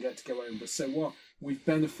doesn't get to go home, but so what? We've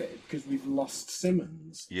benefited because we've lost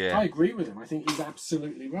Simmonds. Yeah. I agree with him. I think he's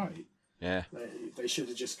absolutely right. Yeah. They should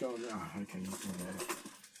have just gone, okay.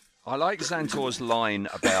 I like Zantor's line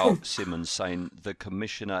about Simmonds saying the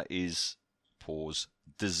Commissioner is, pause,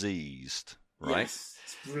 diseased, right? Yes,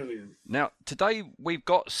 it's brilliant. Now, today we've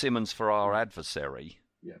got Simmonds for our adversary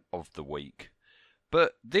of the week.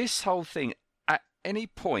 But this whole thing, at any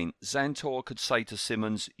point, Zantor could say to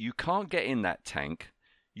Simmonds, you can't get in that tank.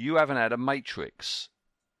 You haven't had a matrix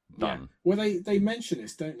done. Yeah. Well, they mention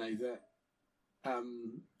this, don't they? That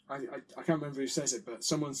I can't remember who says it, but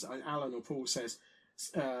Alan or Paul says,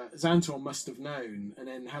 Zantor must have known, and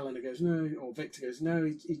then Helena goes, no, or Victor goes, no,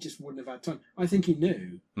 he just wouldn't have had time. I think he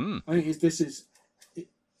knew. I think this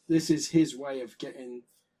is his way of getting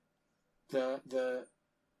the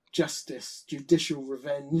justice, judicial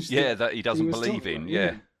revenge. That he doesn't believe in.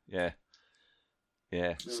 About.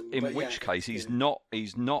 Yeah. In which case, he's not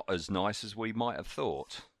as nice as we might have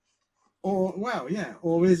thought. Or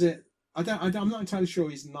is it? I'm not entirely sure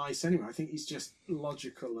he's nice anyway. I think he's just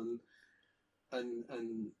logical and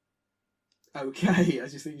okay. I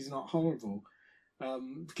just think he's not horrible.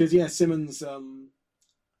 Because Simmonds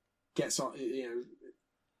gets on,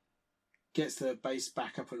 gets the base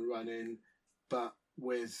back up and running, but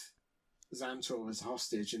with Zantor as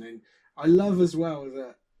hostage. And then I love as well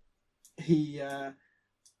that he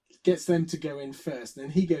gets them to go in first, and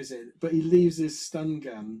then he goes in, but he leaves his stun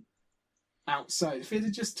gun outside. If he'd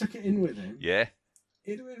have just took it in with him,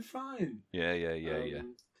 it'd have been fine. Yeah.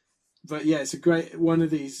 But it's a great one of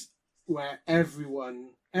these where everyone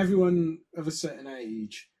of a certain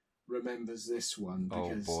age remembers this one,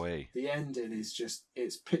 because the ending is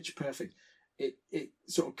it's pitch perfect. It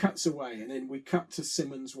sort of cuts away, and then we cut to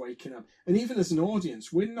Simmonds waking up, and even as an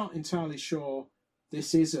audience, we're not entirely sure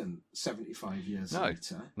this isn't 75 years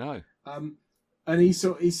later. No. And he's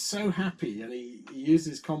so happy, and he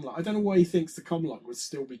uses comlock. I don't know why he thinks the comlock would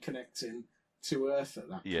still be connecting to Earth at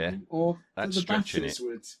that point, or that the batteries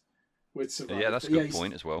would survive. Yeah, that's a good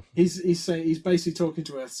point as well. He's basically talking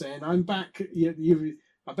to Earth, saying, "I'm back.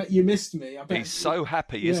 I bet you missed me." I bet he's so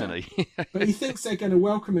happy, isn't he? But he thinks they're going to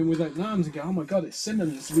welcome him with open arms and go, "Oh my God, it's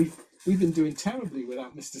Simmonds. We've been doing terribly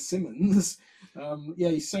without Mr. Simmonds."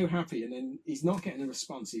 He's so happy, and then he's not getting a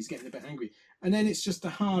response. He's getting a bit angry, and then it's just a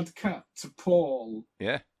hard cut to Paul.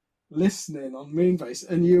 Listening on Moonbase,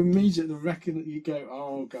 and you immediately reckon that you go,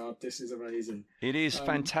 "Oh God, this is amazing." It is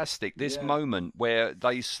fantastic. This moment where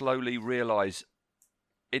they slowly realise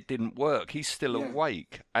it didn't work. He's still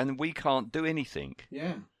awake, and we can't do anything.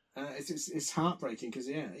 It's heartbreaking because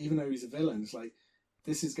even though he's a villain, it's like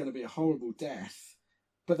this is going to be a horrible death,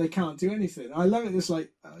 but they can't do anything. I love it. It's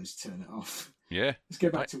like, just turn it off. Let's go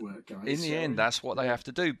back to work, guys. In the end, that's what they have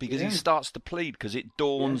to do, because he starts to plead, because it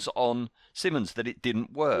dawns on Simmonds that it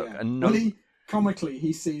didn't work. And comically,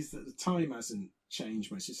 he sees that the time hasn't changed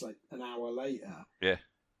much. It's like an hour later.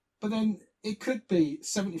 But then it could be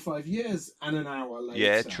 75 years and an hour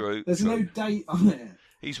later. True. There's no date on it.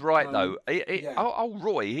 He's right though.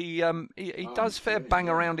 Roy, he does fair bang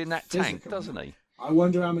around in that tank, doesn't he? I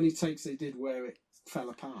wonder how many takes they did where it fell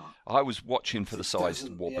apart. I was watching for the size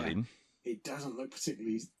wobbling. It doesn't look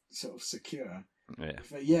particularly sort of secure.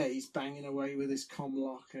 But he's banging away with his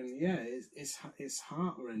comlock, and it's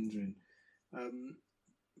heart rending.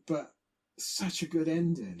 But such a good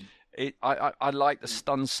ending. I like the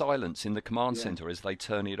stunned silence in the command centre as they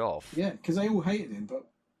turn it off. Because they all hated him, but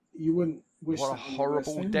you wouldn't wish. What a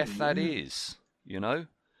horrible death that is,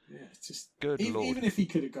 it's just good Lord. Even if he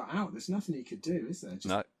could have got out, there's nothing he could do, is there?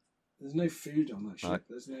 No. There's no food on that ship.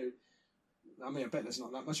 There's no. I mean, I bet there's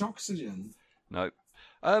not that much oxygen. No.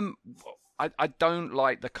 I don't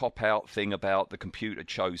like the cop-out thing about the computer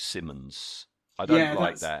chose Simmonds. I don't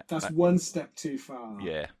like that. That's one step too far.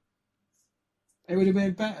 It would have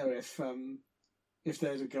been better if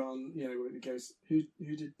they'd have gone, it goes, who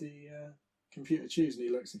did the computer choose? And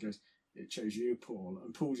he looks and goes, it chose you, Paul.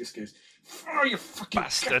 And Paul just goes, "Oh, you fucking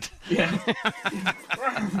bastard!"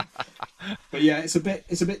 But it's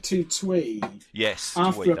a bit too twee. Yes,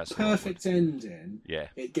 after a perfect ending, Yeah.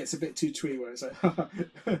 it gets a bit too twee where it's like,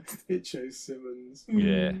 it chose Simmonds.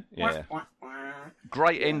 Yeah, yeah.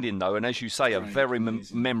 Great ending though, and as you say, a very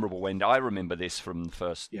memorable end. I remember this from the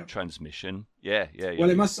first transmission. Yeah. Well,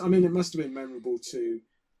 it must have been memorable to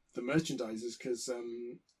the merchandisers because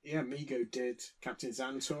Migo did Captain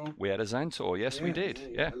Zantor. We had a Zantor, yes, we did.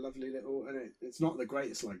 Yeah, a lovely little, and it's not the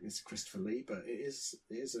greatest likeness to Christopher Lee, but it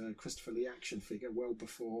is a Christopher Lee action figure well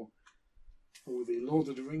before all the Lord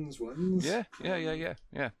of the Rings ones. Yeah.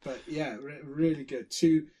 But really good.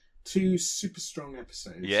 Two 2 super strong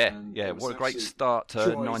episodes. Yeah, and yeah. it was What a great absolute start to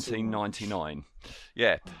joy to 1999.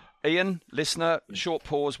 Yeah. Ian, listener, short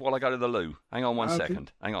pause while I go to the loo. Hang on one Okay.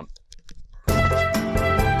 second. Hang on.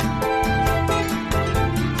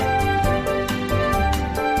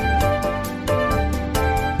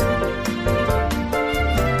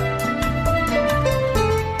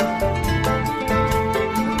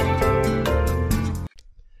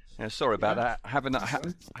 Yeah, sorry about that. Having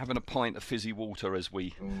a pint of fizzy water as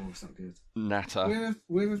we Oh, it's not good. natter.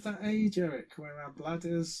 We're of that age, Eric, where our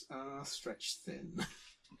bladders are stretched thin.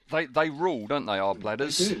 They rule, don't they? Our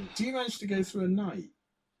bladders. They do. Do you manage to go through a night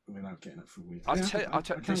without getting up for a week? I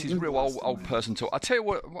tell this is real old person talk. I tell you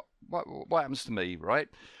what happens to me, right?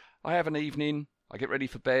 I have an evening. I get ready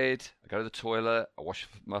for bed. I go to the toilet. I wash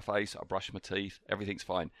my face. I brush my teeth. Everything's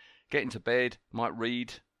fine. Get into bed. Might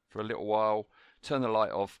read for a little while. Turn the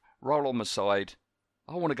light off. Roll on my side.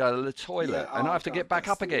 I want to go to the toilet, and I have to get back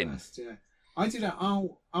up again. Worst, yeah, I do that.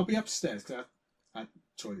 I'll be upstairs because I have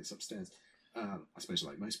toilets upstairs. I suppose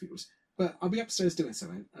like most people's. But I'll be upstairs doing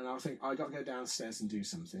something, and I'll think I got to go downstairs and do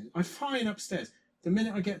something. I'm fine upstairs. The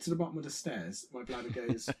minute I get to the bottom of the stairs, my bladder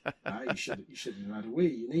goes, you shouldn't have had a wee.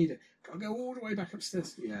 You need it. Got to go all the way back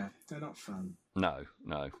upstairs. Yeah, they're not fun. No.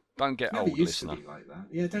 Don't get Never old, used listener. to be like that.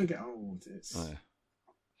 Yeah, don't get old. It's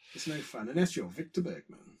no fun unless you're Victor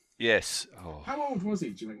Bergman. Yes. Oh. How old was he,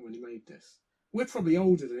 do you think, when he made this? We're probably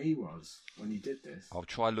older than he was when he did this. I'll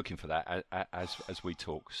try looking for that as we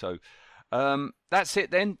talk. So that's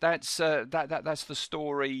it then. That's the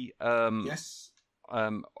story. Yes.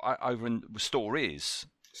 Over and stories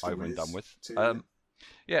over and done with. Too,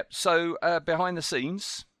 yeah. So behind the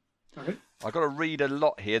scenes, okay. I've got to read a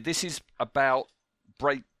lot here. This is about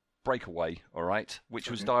Breakaway, all right,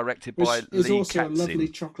 which was directed by Lee Katzin. It's also a lovely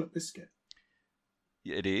chocolate biscuit.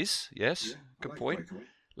 It is, yes. Yeah, good like point. Breakaway.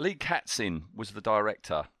 Lee Katzin was the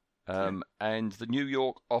director, and the New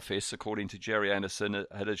York office, according to Gerry Anderson,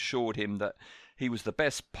 had assured him that he was the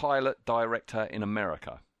best pilot director in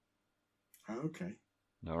America. Okay.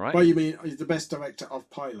 All right. Well, you mean he's the best director of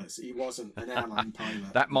pilots? He wasn't an airline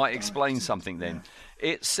pilot. That might explain something then.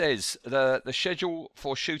 Yeah. It says the schedule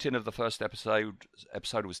for shooting of the first episode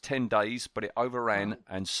was 10 days, but it overran,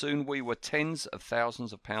 and soon we were tens of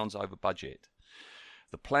thousands of pounds over budget.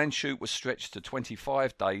 The planned shoot was stretched to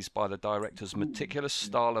 25 days by the director's meticulous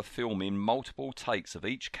style of filming multiple takes of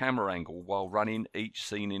each camera angle while running each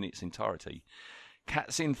scene in its entirety.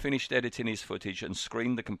 Katzin finished editing his footage and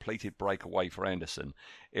screened the completed breakaway for Anderson.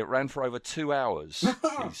 It ran for over 2 hours,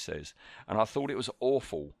 he says, and I thought it was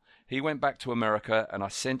awful. He went back to America, and I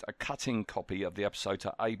sent a cutting copy of the episode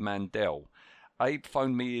to Abe Mandel. Abe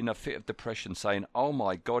phoned me in a fit of depression saying, "Oh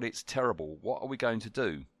my God, it's terrible. What are we going to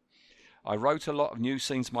do?" I wrote a lot of new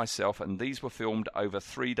scenes myself, and these were filmed over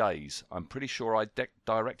 3 days. I'm pretty sure I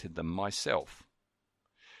directed them myself.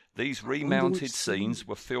 These remounted scenes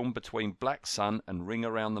were filmed between Black Sun and Ring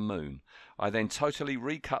Around the Moon. I then totally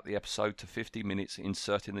recut the episode to 50 minutes,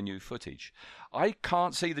 inserting the new footage. I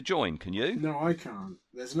can't see the join, can you? No, I can't.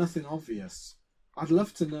 There's nothing obvious. I'd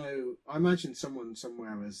love to know. I imagine someone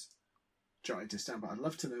somewhere has jotted this down, but I'd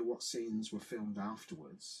love to know what scenes were filmed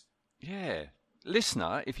afterwards. Yeah.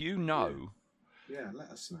 Listener, if you know... Yeah, let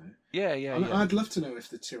us know. Yeah. I'd love to know if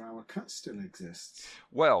the 2-hour cut still exists.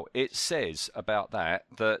 Well, it says about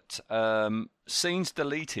that scenes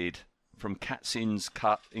deleted from Katzin's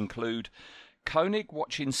cut include Koenig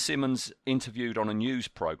watching Simmonds interviewed on a news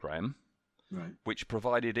programme, right, which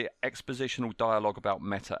provided expositional dialogue about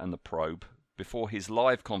Meta and the probe before his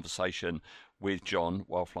live conversation with John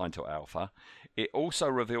while flying to Alpha. It also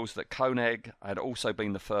reveals that Koenig had also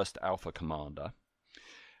been the first Alpha commander.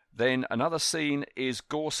 Then another scene is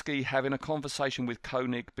Gorski having a conversation with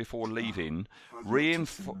Koenig before leaving,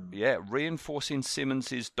 reinforcing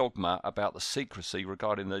Simmonds' dogma about the secrecy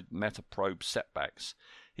regarding the Metaprobe setbacks.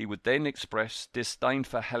 He would then express disdain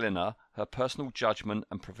for Helena, her personal judgment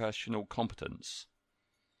and professional competence.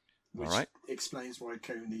 Which all right? Explains why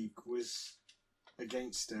Koenig was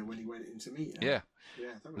against her when he went in to meet her. Yeah.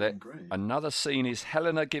 Yeah, that would have been great. Another scene is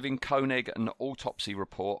Helena giving Koenig an autopsy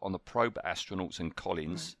report on the probe astronauts and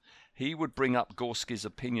Collins. Right. He would bring up Gorski's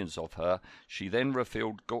opinions of her. She then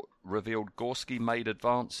revealed Gorski made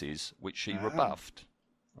advances, which she rebuffed.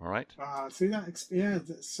 All right? See that?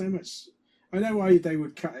 That's so much. I know why they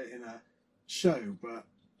would cut it in a show, but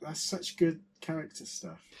that's such good character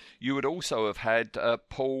stuff. You would also have had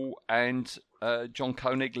Paul and John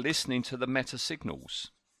Koenig listening to the meta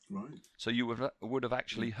signals. Right. So you would have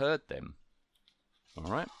actually heard them.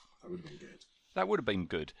 All right? That would have been good. That would have been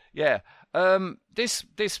good. Yeah. This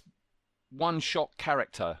one-shot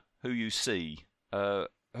character who you see,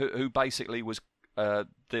 who basically was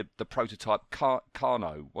the prototype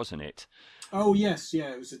Carno, wasn't it? Oh yes,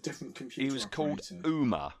 yeah, it was a different computer. He was called operator.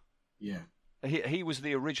 Uma. Yeah. He was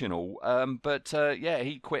the original, but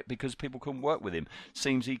he quit because people couldn't work with him.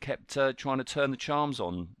 Seems he kept trying to turn his charms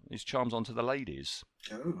onto the ladies.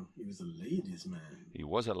 Oh, he was a ladies' man. He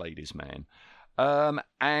was a ladies' man.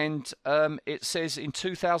 It says in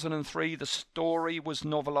 2003 the story was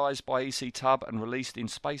novelised by E.C. Tubb and released in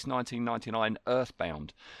Space 1999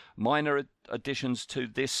 Earthbound. Minor additions to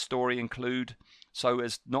this story include, so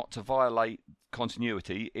as not to violate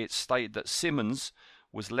continuity, it's stated that Simmonds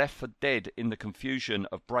was left for dead in the confusion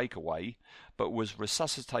of Breakaway, but was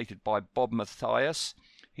resuscitated by Bob Mathias.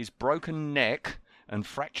 His broken neck and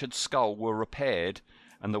fractured skull were repaired,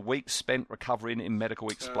 and the weeks spent recovering in medical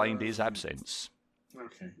explained his absence.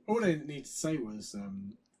 Okay. All they need to say was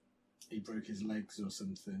he broke his legs or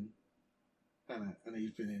something, and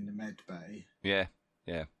he's been in the med bay. Yeah.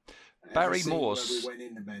 Barry Morse. When we went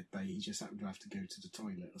in the med bay, he just happened to have to go to the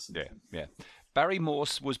toilet or something. Yeah. Barry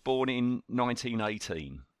Morse was born in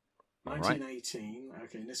 1918. 1918. Right.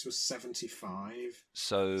 Okay, and this was 75.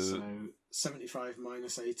 So 75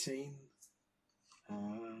 minus 18.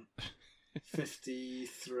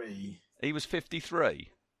 53. He was 53.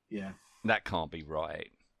 Yeah. That can't be right.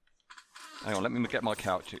 Hang on, let me get my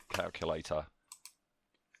calculator.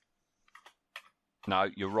 No,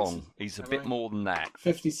 you're wrong. He's a bit more than that.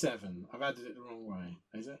 57. I've added it the wrong way.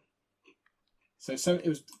 Is it? So it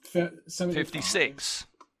was 75. 56.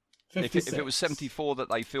 If it was 74 that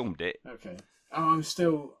they filmed it. Okay. Oh, I'm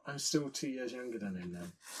still 2 years younger than him now.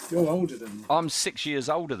 You're older than me. I'm 6 years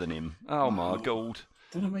older than him. Oh my God.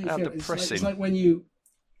 Don't know how you feel. depressing. It's like when you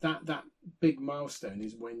that big milestone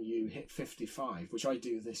is when you hit 55, which I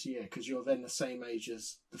do this year, because you're then the same age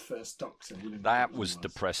as the first Doctor. That was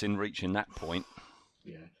depressing, reaching that point.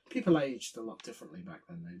 Yeah. People aged a lot differently back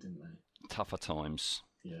then, though, didn't they? Tougher times.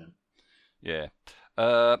 Yeah.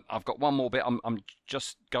 I've got one more bit. I'm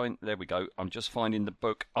just going. There we go. I'm just finding the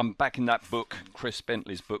book. I'm back in that book, Chris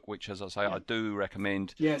Bentley's book, which, as I say, I do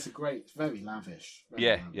recommend. Yeah, it's it's very lavish.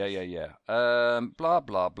 Yeah. Blah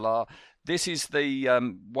blah blah. This is the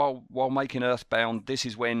while making Earthbound. This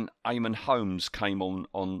is when Eamon Holmes came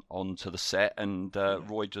on to the set, and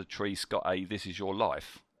Roy Dotrice got a "This Is Your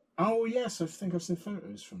Life." Oh yes, I think I've seen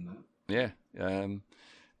photos from that. Yeah.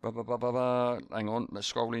 Blah, blah, blah, blah, blah. Hang on,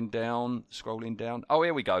 let's scrolling down. Oh,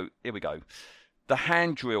 here we go. The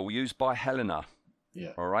hand drill used by Helena,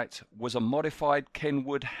 all right, was a modified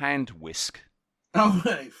Kenwood hand whisk. Oh,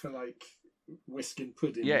 right, for like whisking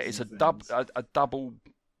pudding. Yeah, it's a double,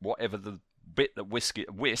 whatever the bit that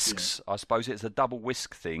whisks. Yeah. I suppose it's a double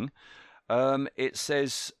whisk thing. It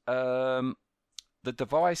says the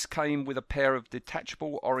device came with a pair of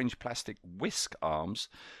detachable orange plastic whisk arms.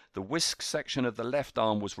 The whisk section of the left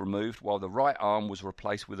arm was removed, while the right arm was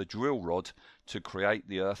replaced with a drill rod to create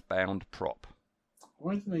the Earthbound prop.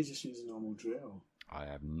 Why didn't they just use a normal drill? I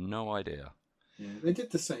have no idea. Yeah, they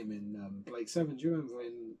did the same in Blake 7. Do you remember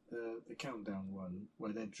in the Countdown one,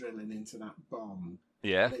 where they're drilling into that bomb?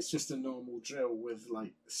 Yeah. And it's just a normal drill with,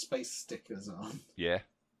 like, space stickers on. Yeah.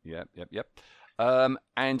 Yep.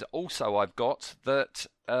 And also I've got that...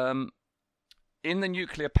 in the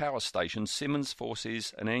nuclear power station, Simmonds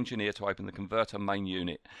forces an engineer to open the converter main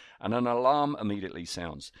unit, and an alarm immediately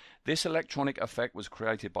sounds. This electronic effect was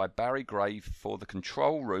created by Barry Gray for the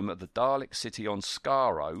control room of the Dalek city on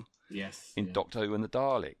Skaro in Doctor Who and the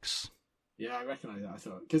Daleks. Yeah, I recognise that, I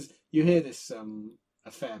thought. Because you hear this a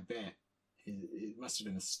fair bit. It must have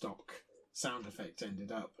been a stock sound effect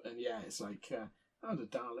ended up. And yeah, it's like, the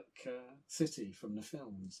Dalek city from the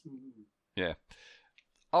films. Mm. Yeah.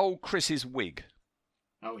 Old Chris's wig.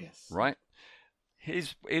 Oh, yes. Right?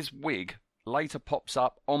 His wig later pops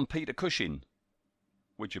up on Peter Cushing.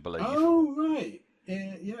 Would you believe? Oh, right.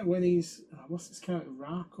 Yeah, when he's... what's his character?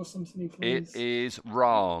 Rack or something he plays? It is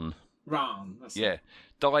Ran. Ran, that's it.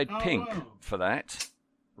 Dyed pink for that.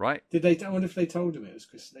 Right? I wonder if they told him it was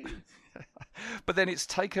Chris Lee. But then it's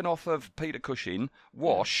taken off of Peter Cushing,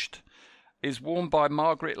 washed, is worn by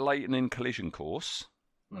Margaret Leighton in Collision Course.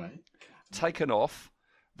 Right. Taken off,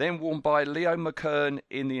 then worn by Leo McKern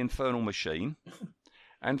in The Infernal Machine,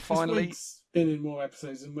 and finally... He's been in more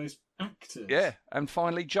episodes than most actors. Yeah, and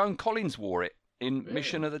finally Joan Collins wore it in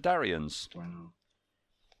Mission of the Darians. Wow.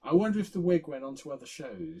 I wonder if the wig went on to other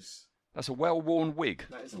shows. That's a well-worn wig.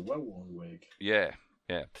 That is a well-worn wig. Yeah.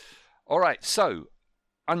 All right, so,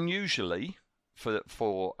 unusually for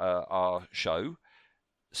our show,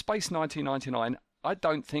 Space 1999, I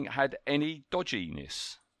don't think had any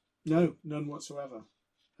dodginess. No, none whatsoever.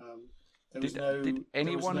 There was no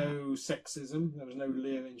sexism. There was no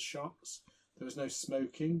leering shots. There was no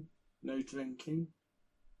smoking. no drinking.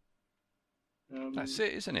 That's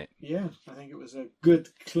it, isn't it? Yeah, I think it was a good,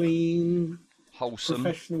 clean, wholesome,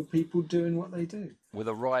 professional people doing what they do. With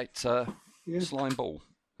a right slime ball.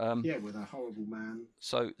 Yeah, with a horrible man.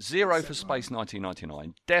 So 0 for Space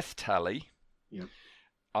 1999. Death tally. Yeah.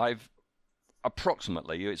 I've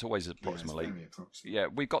approximately, it's always approximately. Yeah, it's very approximate. Yeah,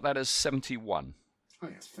 we've got that as 71. I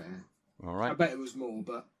think that's fair. All right. I bet it was more,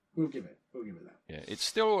 but we'll give it that. Yeah, it's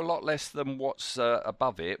still a lot less than what's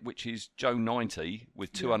above it, which is Joe 90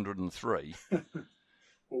 with 203.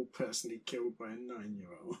 All personally killed by a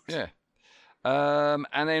 9-year-old. Yeah.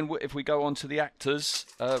 And then if we go on to the actors,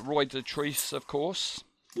 Roy Dotrice, of course.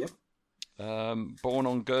 Yep. Born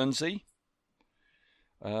on Guernsey.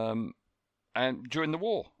 And during the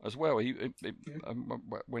war as well,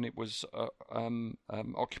 when it was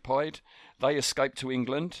occupied, they escaped to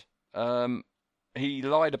England. He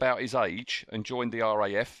lied about his age and joined the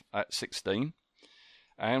RAF at 16,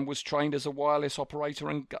 and was trained as a wireless operator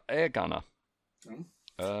and air gunner. Oh.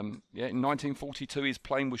 In 1942, his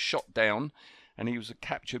plane was shot down, and he was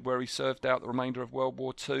captured, where he served out the remainder of World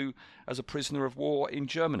War II as a prisoner of war in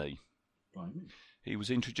Germany. Blimey. He was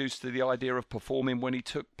introduced to the idea of performing when he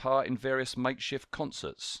took part in various makeshift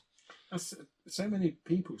concerts. So many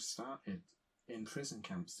people started in prison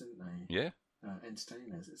camps, didn't they? Yeah.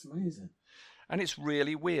 Entertainers. It's amazing. And it's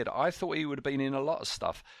really weird. I thought he would have been in a lot of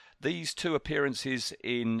stuff. These two appearances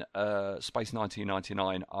in Space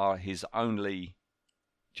 1999 are his only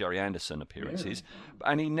Gerry Anderson appearances.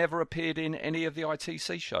 Yeah. And he never appeared in any of the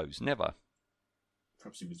ITC shows. Never.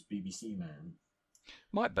 Perhaps he was BBC man.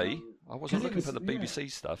 Might be. I wasn't looking for the BBC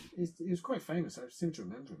stuff. He was quite famous. I seem to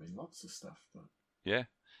remember him in lots of stuff. But... Yeah.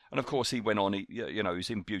 And of course, he went on. He was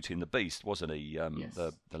in Beauty and the Beast, wasn't he? Yes.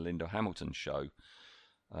 The Linda Hamilton show.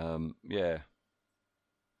 Yeah.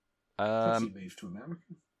 Perhaps he moved to America.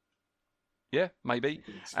 Yeah, maybe.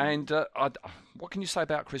 And what can you say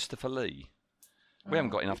about Christopher Lee? We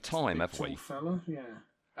haven't got enough time, have we? Fella, yeah.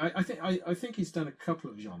 I think he's done a couple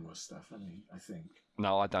of genre stuff. I think.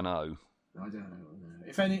 No, I don't know. I don't know. No.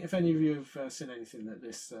 If any of you have seen anything that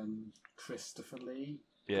this Christopher Lee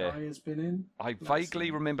guy has been in, I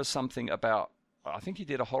vaguely remember something about. I think he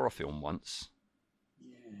did a horror film once.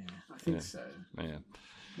 Yeah, I think so. Yeah,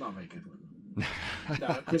 not a very good one.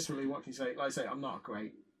 No, Christopher Lee. What can you say? Like I say, I'm not.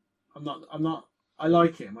 I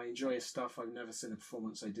like him. I enjoy his stuff. I've never seen a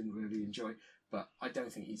performance I didn't really enjoy, but I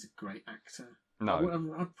don't think he's a great actor.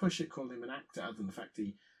 No, I'd push it, call him an actor, other than the fact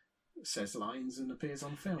he says lines and appears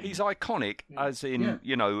on film. He's iconic, as in,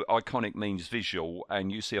 iconic means visual,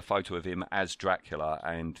 and you see a photo of him as Dracula,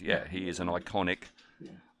 and he is an iconic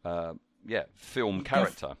film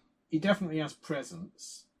character. He definitely has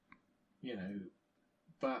presence,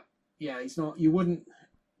 but he's not. You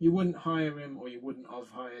wouldn't hire him, or you wouldn't have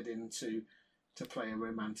hired him to play a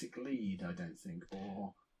romantic lead, I don't think,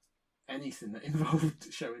 or anything that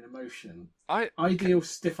involved showing emotion. Ideal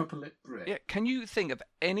stiff upper lip Brit. Yeah, can you think of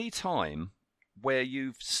any time where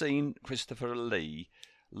you've seen Christopher Lee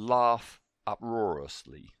laugh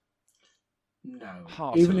uproariously? No.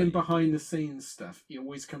 Heartily. Even in behind the scenes stuff, he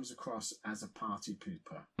always comes across as a party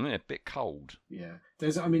pooper. Yeah, a bit cold. Yeah.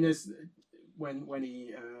 There's when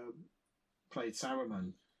he played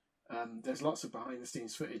Saruman, there's lots of behind the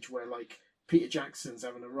scenes footage where like Peter Jackson's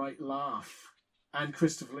having a right laugh, and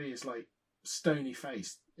Christopher Lee is like stony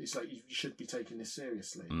faced. It's like you should be taking this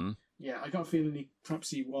seriously. Mm. Yeah, I got a feeling perhaps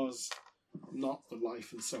he was not the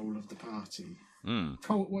life and soul of the party. Mm.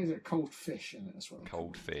 What is it? Cold fish in it as well.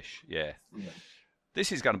 Cold fish, yeah. Yeah.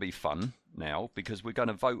 This is going to be fun now because we're going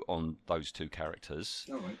to vote on those two characters.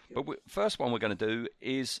 All right. Yeah. But first one we're going to do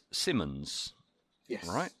is Simmonds. Yes.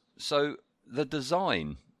 Right. So the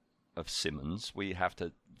design of Simmonds we have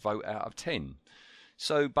to vote out of 10.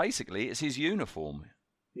 So basically, it's his uniform.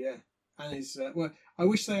 Yeah, and his I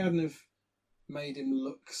wish they hadn't have made him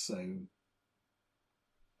look so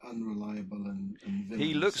unreliable and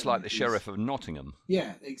he looks like the sheriff of Nottingham.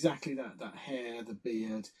 Yeah, exactly that. That hair, the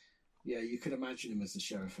beard. Yeah, you could imagine him as the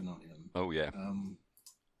sheriff of Nottingham. Oh yeah.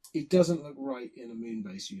 He doesn't look right in a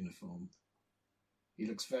Moonbase uniform. He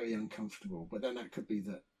looks very uncomfortable, but then that could be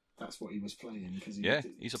that's what he was playing because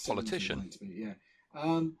he's a politician.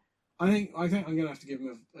 I think I'm going to have to give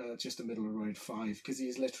him just a middle of the road 5 because he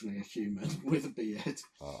is literally a human with a beard.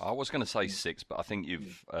 I was going to say 6, but I think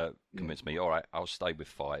you've convinced me. All right, I'll stay with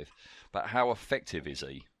 5. But how effective is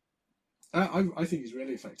he? I think he's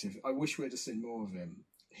really effective. I wish we'd have seen more of him.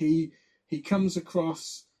 He comes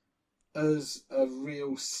across as a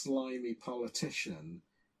real slimy politician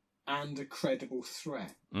and a credible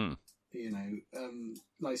threat. Mm.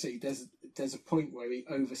 Like I say, there's a point where he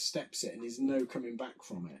oversteps it and there's no coming back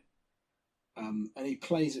from it. and he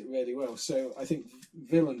plays it really well. So I think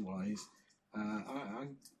villain-wise,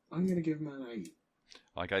 I'm going to give him an 8.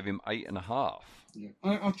 I gave him 8.5. Yeah,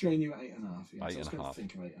 I'll join you at 8.5. Yeah, 8.5.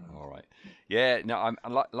 Think of 8.5. All right. Yeah. No, I'm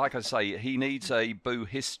like I say, he needs a Boo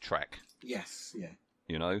Hiss track. Yes. Yeah.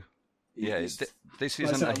 You know. Yeah. This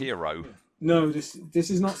isn't a hero. Yeah. No, this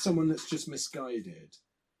is not someone that's just misguided.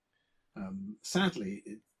 Sadly,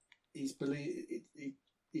 he's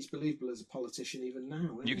believable as a politician even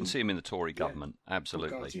now. You can see him in the Tory government. Yeah.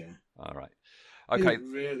 Absolutely. Oh God, yeah. All right. They Okay.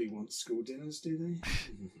 don't really want school dinners, do they?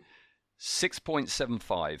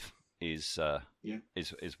 6.75 is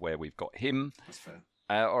where we've got him. That's fair.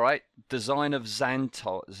 All right. Design of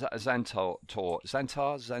Zantor.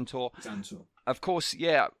 Of course,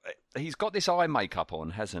 yeah. He's got this eye makeup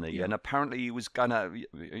on, hasn't he? Yeah. And apparently he was gonna,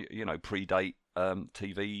 predate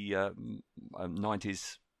TV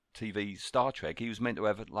 90s TV Star Trek. He was meant to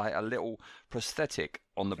have like a little prosthetic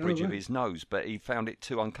on the bridge of his nose, but he found it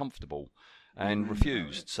too uncomfortable and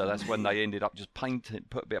refused. So that's when they ended up just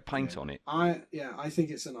put a bit of paint on it. I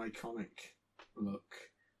think it's an iconic look.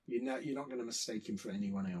 You're not going to mistake him for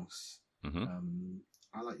anyone else. Mm-hmm.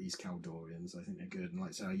 I like these Caldorians. I think they're good. And like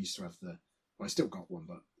I say, I used to have I still got one,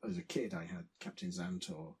 but as a kid I had Captain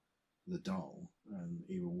Zantor, the doll, and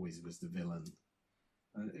he always was the villain.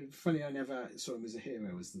 And funny, I never saw him as a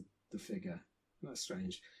hero, as the figure. That's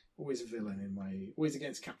strange. Always a villain always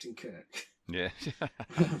against Captain Kirk. Yeah.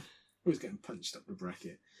 Always getting punched up the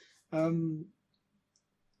bracket.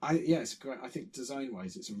 It's great. I think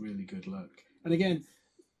design-wise, it's a really good look. And again,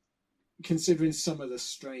 considering some of the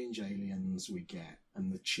strange aliens we get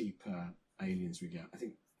and the cheaper aliens we get, I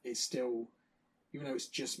think it's still, even though it's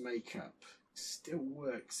just makeup, it still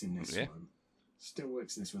works in this one. Still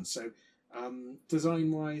works in this one. So,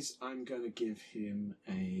 design-wise, I'm going to give him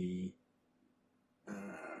an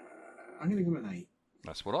 8.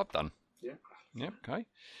 That's what I've done. Yeah. Yeah. Okay.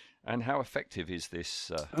 And how effective is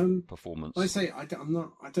this performance? I say I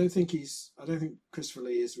don't think Christopher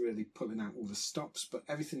Lee is really pulling out all the stops, but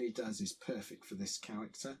everything he does is perfect for this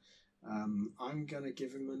character. I'm going to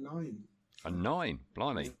give him a 9. A 9,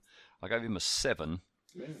 blimey! Yeah. I gave him a 7,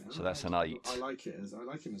 so that's an 8. I like him as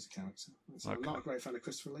a character. So I'm not a great fan of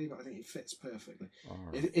Christopher Lee, but I think he fits perfectly.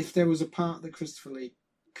 Right. If there was a part that Christopher Lee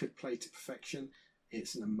could play to perfection,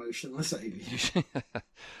 it's an emotionless alien.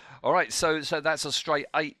 All right, so that's a straight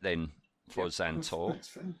 8 then for Zantor. That's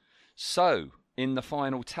fair. So in the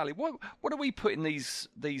final tally, what are we putting these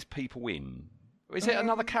people in? Is it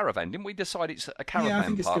another caravan? Didn't we decide it's a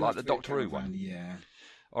caravan park like the Doctor Who one? Yeah.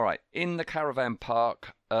 All right, in the caravan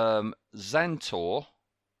park, Zantor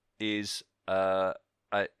is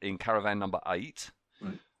in caravan number 8.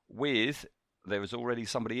 Right. There was already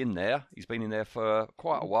somebody in there. He's been in there for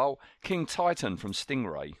quite a while. King Titan from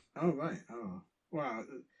Stingray. Oh, right. Oh, wow.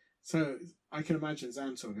 So I can imagine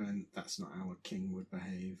Zantor going, that's not how a king would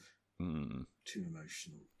behave. Too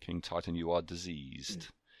emotional. King Titan, you are diseased.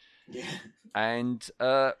 Yeah. And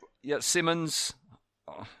Simmonds,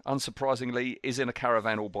 unsurprisingly, is in a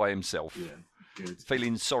caravan all by himself. Yeah, good.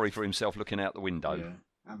 Feeling sorry for himself looking out the window. Yeah,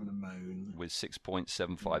 having a moan. With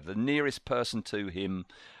 6.75. The nearest person to him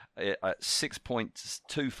at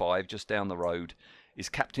 6.25, just down the road, is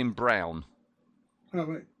Captain Brown. Oh,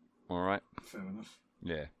 right. All right. Fair enough.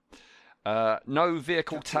 Yeah. No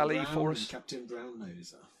vehicle Captain tally Brown for us. Captain Brown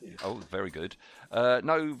Noser. Yeah. Oh, very good.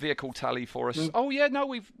 No vehicle tally for us. No. Oh, yeah, no,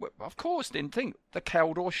 we've, of course, didn't think. The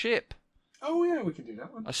Caldor ship. Oh, yeah, we can do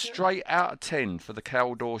that one. A straight out of 10 for the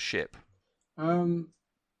Caldor ship. I mean,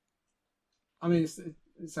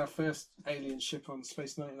 it's our first alien ship on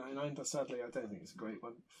Space 1999, but sadly, I don't think it's a great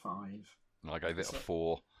one. 5. I gave it a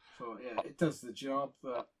 4. 4, yeah. It does the job,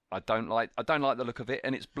 but I don't like the look of it,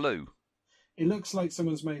 and it's blue. It looks like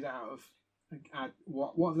someone's made it out of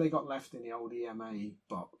what have they got left in the old EMA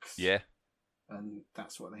box? Yeah. And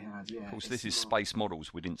that's what they had, yeah. Of course, this is Space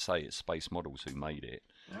Models. We didn't say it's Space Models who made it.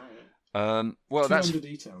 Oh, yeah. Well, that's under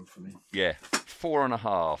detailed for me. Yeah,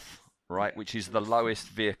 4.5, right, which is the lowest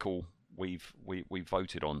vehicle we've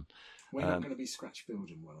voted on. We're not going to be scratch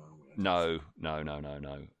building one, are we? No.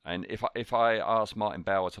 And if I ask Martin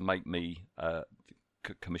Bauer to make me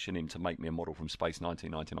commission him to make me a model from Space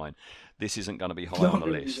 1999, this isn't going to be high on the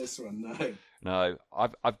list. This one, no. No,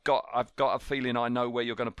 I've got a feeling I know where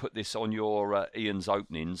you're going to put this on your Ian's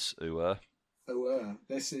openings.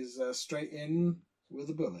 This is straight in with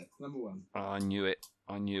a bullet. Number 1. I knew it.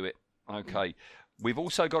 Okay, we've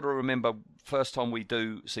also got to remember first time we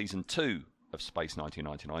do season 2 of Space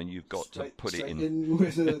 1999, you've got to put it in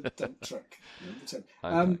with a dump truck.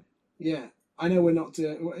 Okay. Yeah, I know we're not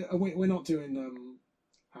doing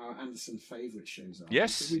our Anderson favourite shows.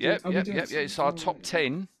 Yes, yeah. It's our top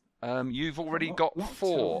 10 You've already got lot of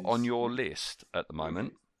 4 on ties. your list at the moment.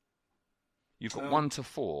 Okay. You've got 1 to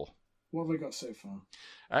 4. What have I got so far?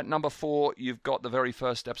 At number 4, you've got the very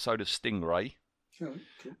first episode of Stingray. Oh,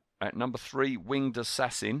 cool. At number 3, Winged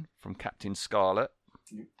Assassin from Captain Scarlet.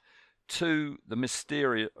 Yep. 2, the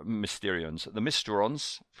Mysterons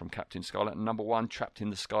from Captain Scarlet. And number 1, Trapped in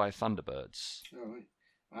the Sky Thunderbirds. All right.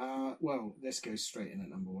 Well, this goes straight in at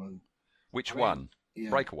number 1. Which one? Yeah.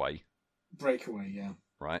 Breakaway. Breakaway, yeah.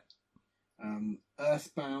 Right.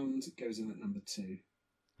 Earthbound goes in at number 2.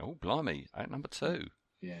 Oh, blimey! At number 2.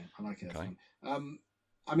 Yeah, I like Earthbound. Okay.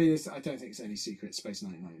 I mean, I don't think it's any secret. Space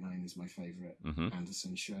 1999 is my favourite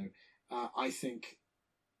Anderson show. I think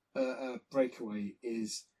Breakaway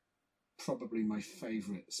is probably my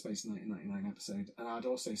favourite Space 1999 episode, and I'd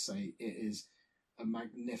also say it is a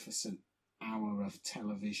magnificent hour of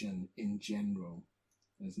television in general.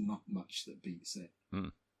 There's not much that beats it.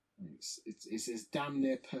 Mm. It's as damn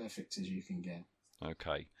near perfect as you can get.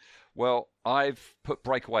 Okay. Well, I've put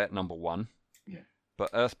Breakaway at number 1. Yeah.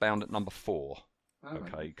 But Earthbound at number 4. Oh,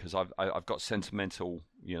 Okay, because I've got sentimental,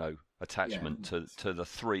 attachment to the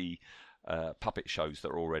 3 puppet shows that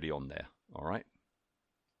are already on there. All right.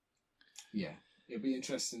 Yeah, it'll be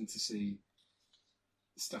interesting to see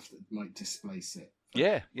stuff that might displace it.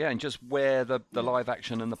 Yeah, and just where the live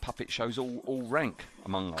action and the puppet shows all rank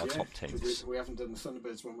among our top 10s. We haven't done the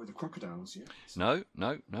Thunderbirds one with the crocodiles yet. So.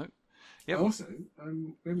 No. Yeah. Also,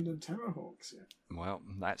 we haven't done Terrorhawks yet. Well,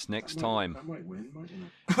 that's next time. That might win,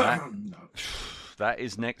 mightn't it? No. That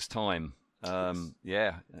is next time.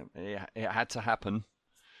 Yeah, it had to happen.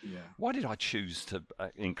 Yeah. Why did I choose to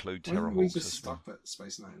include Why didn't Terrorhawks? we just stop at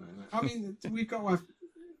Space 999? I mean, we've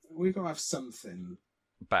got to have something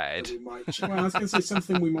bad. That we might. Well, I was going to say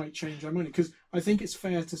something we might change our mind, because I think it's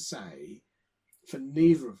fair to say, for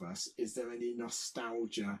neither of us, is there any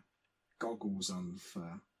nostalgia goggles on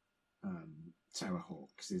for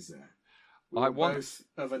Terrorhawks? Is there? We were both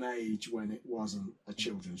of an age when it wasn't a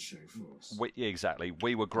children's show for us. Exactly.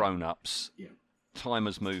 We were grown-ups. Yeah. Time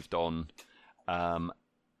has moved on.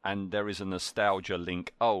 And there is a nostalgia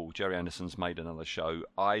link. Oh, Gerry Anderson's made another show.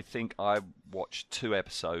 I think I watched 2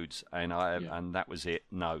 episodes and that was it.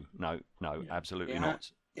 No, absolutely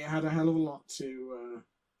not. It had a hell of a lot to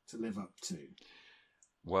live up to.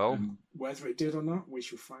 Well, whether it did or not, we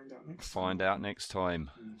shall find out next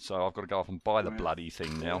time. So I've got to go off and buy the bloody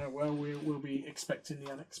thing now. Yeah, well, we'll be expecting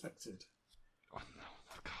the unexpected. Oh, no.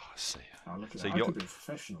 God, see. Oh, look at that. I could be a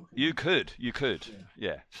professional. You could.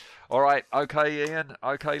 Yeah. All right. Okay, Ian.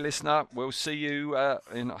 Okay, listener. We'll see you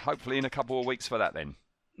hopefully in a couple of weeks for that then.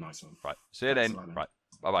 Nice one. Right. See you then. Right.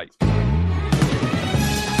 Bye-bye.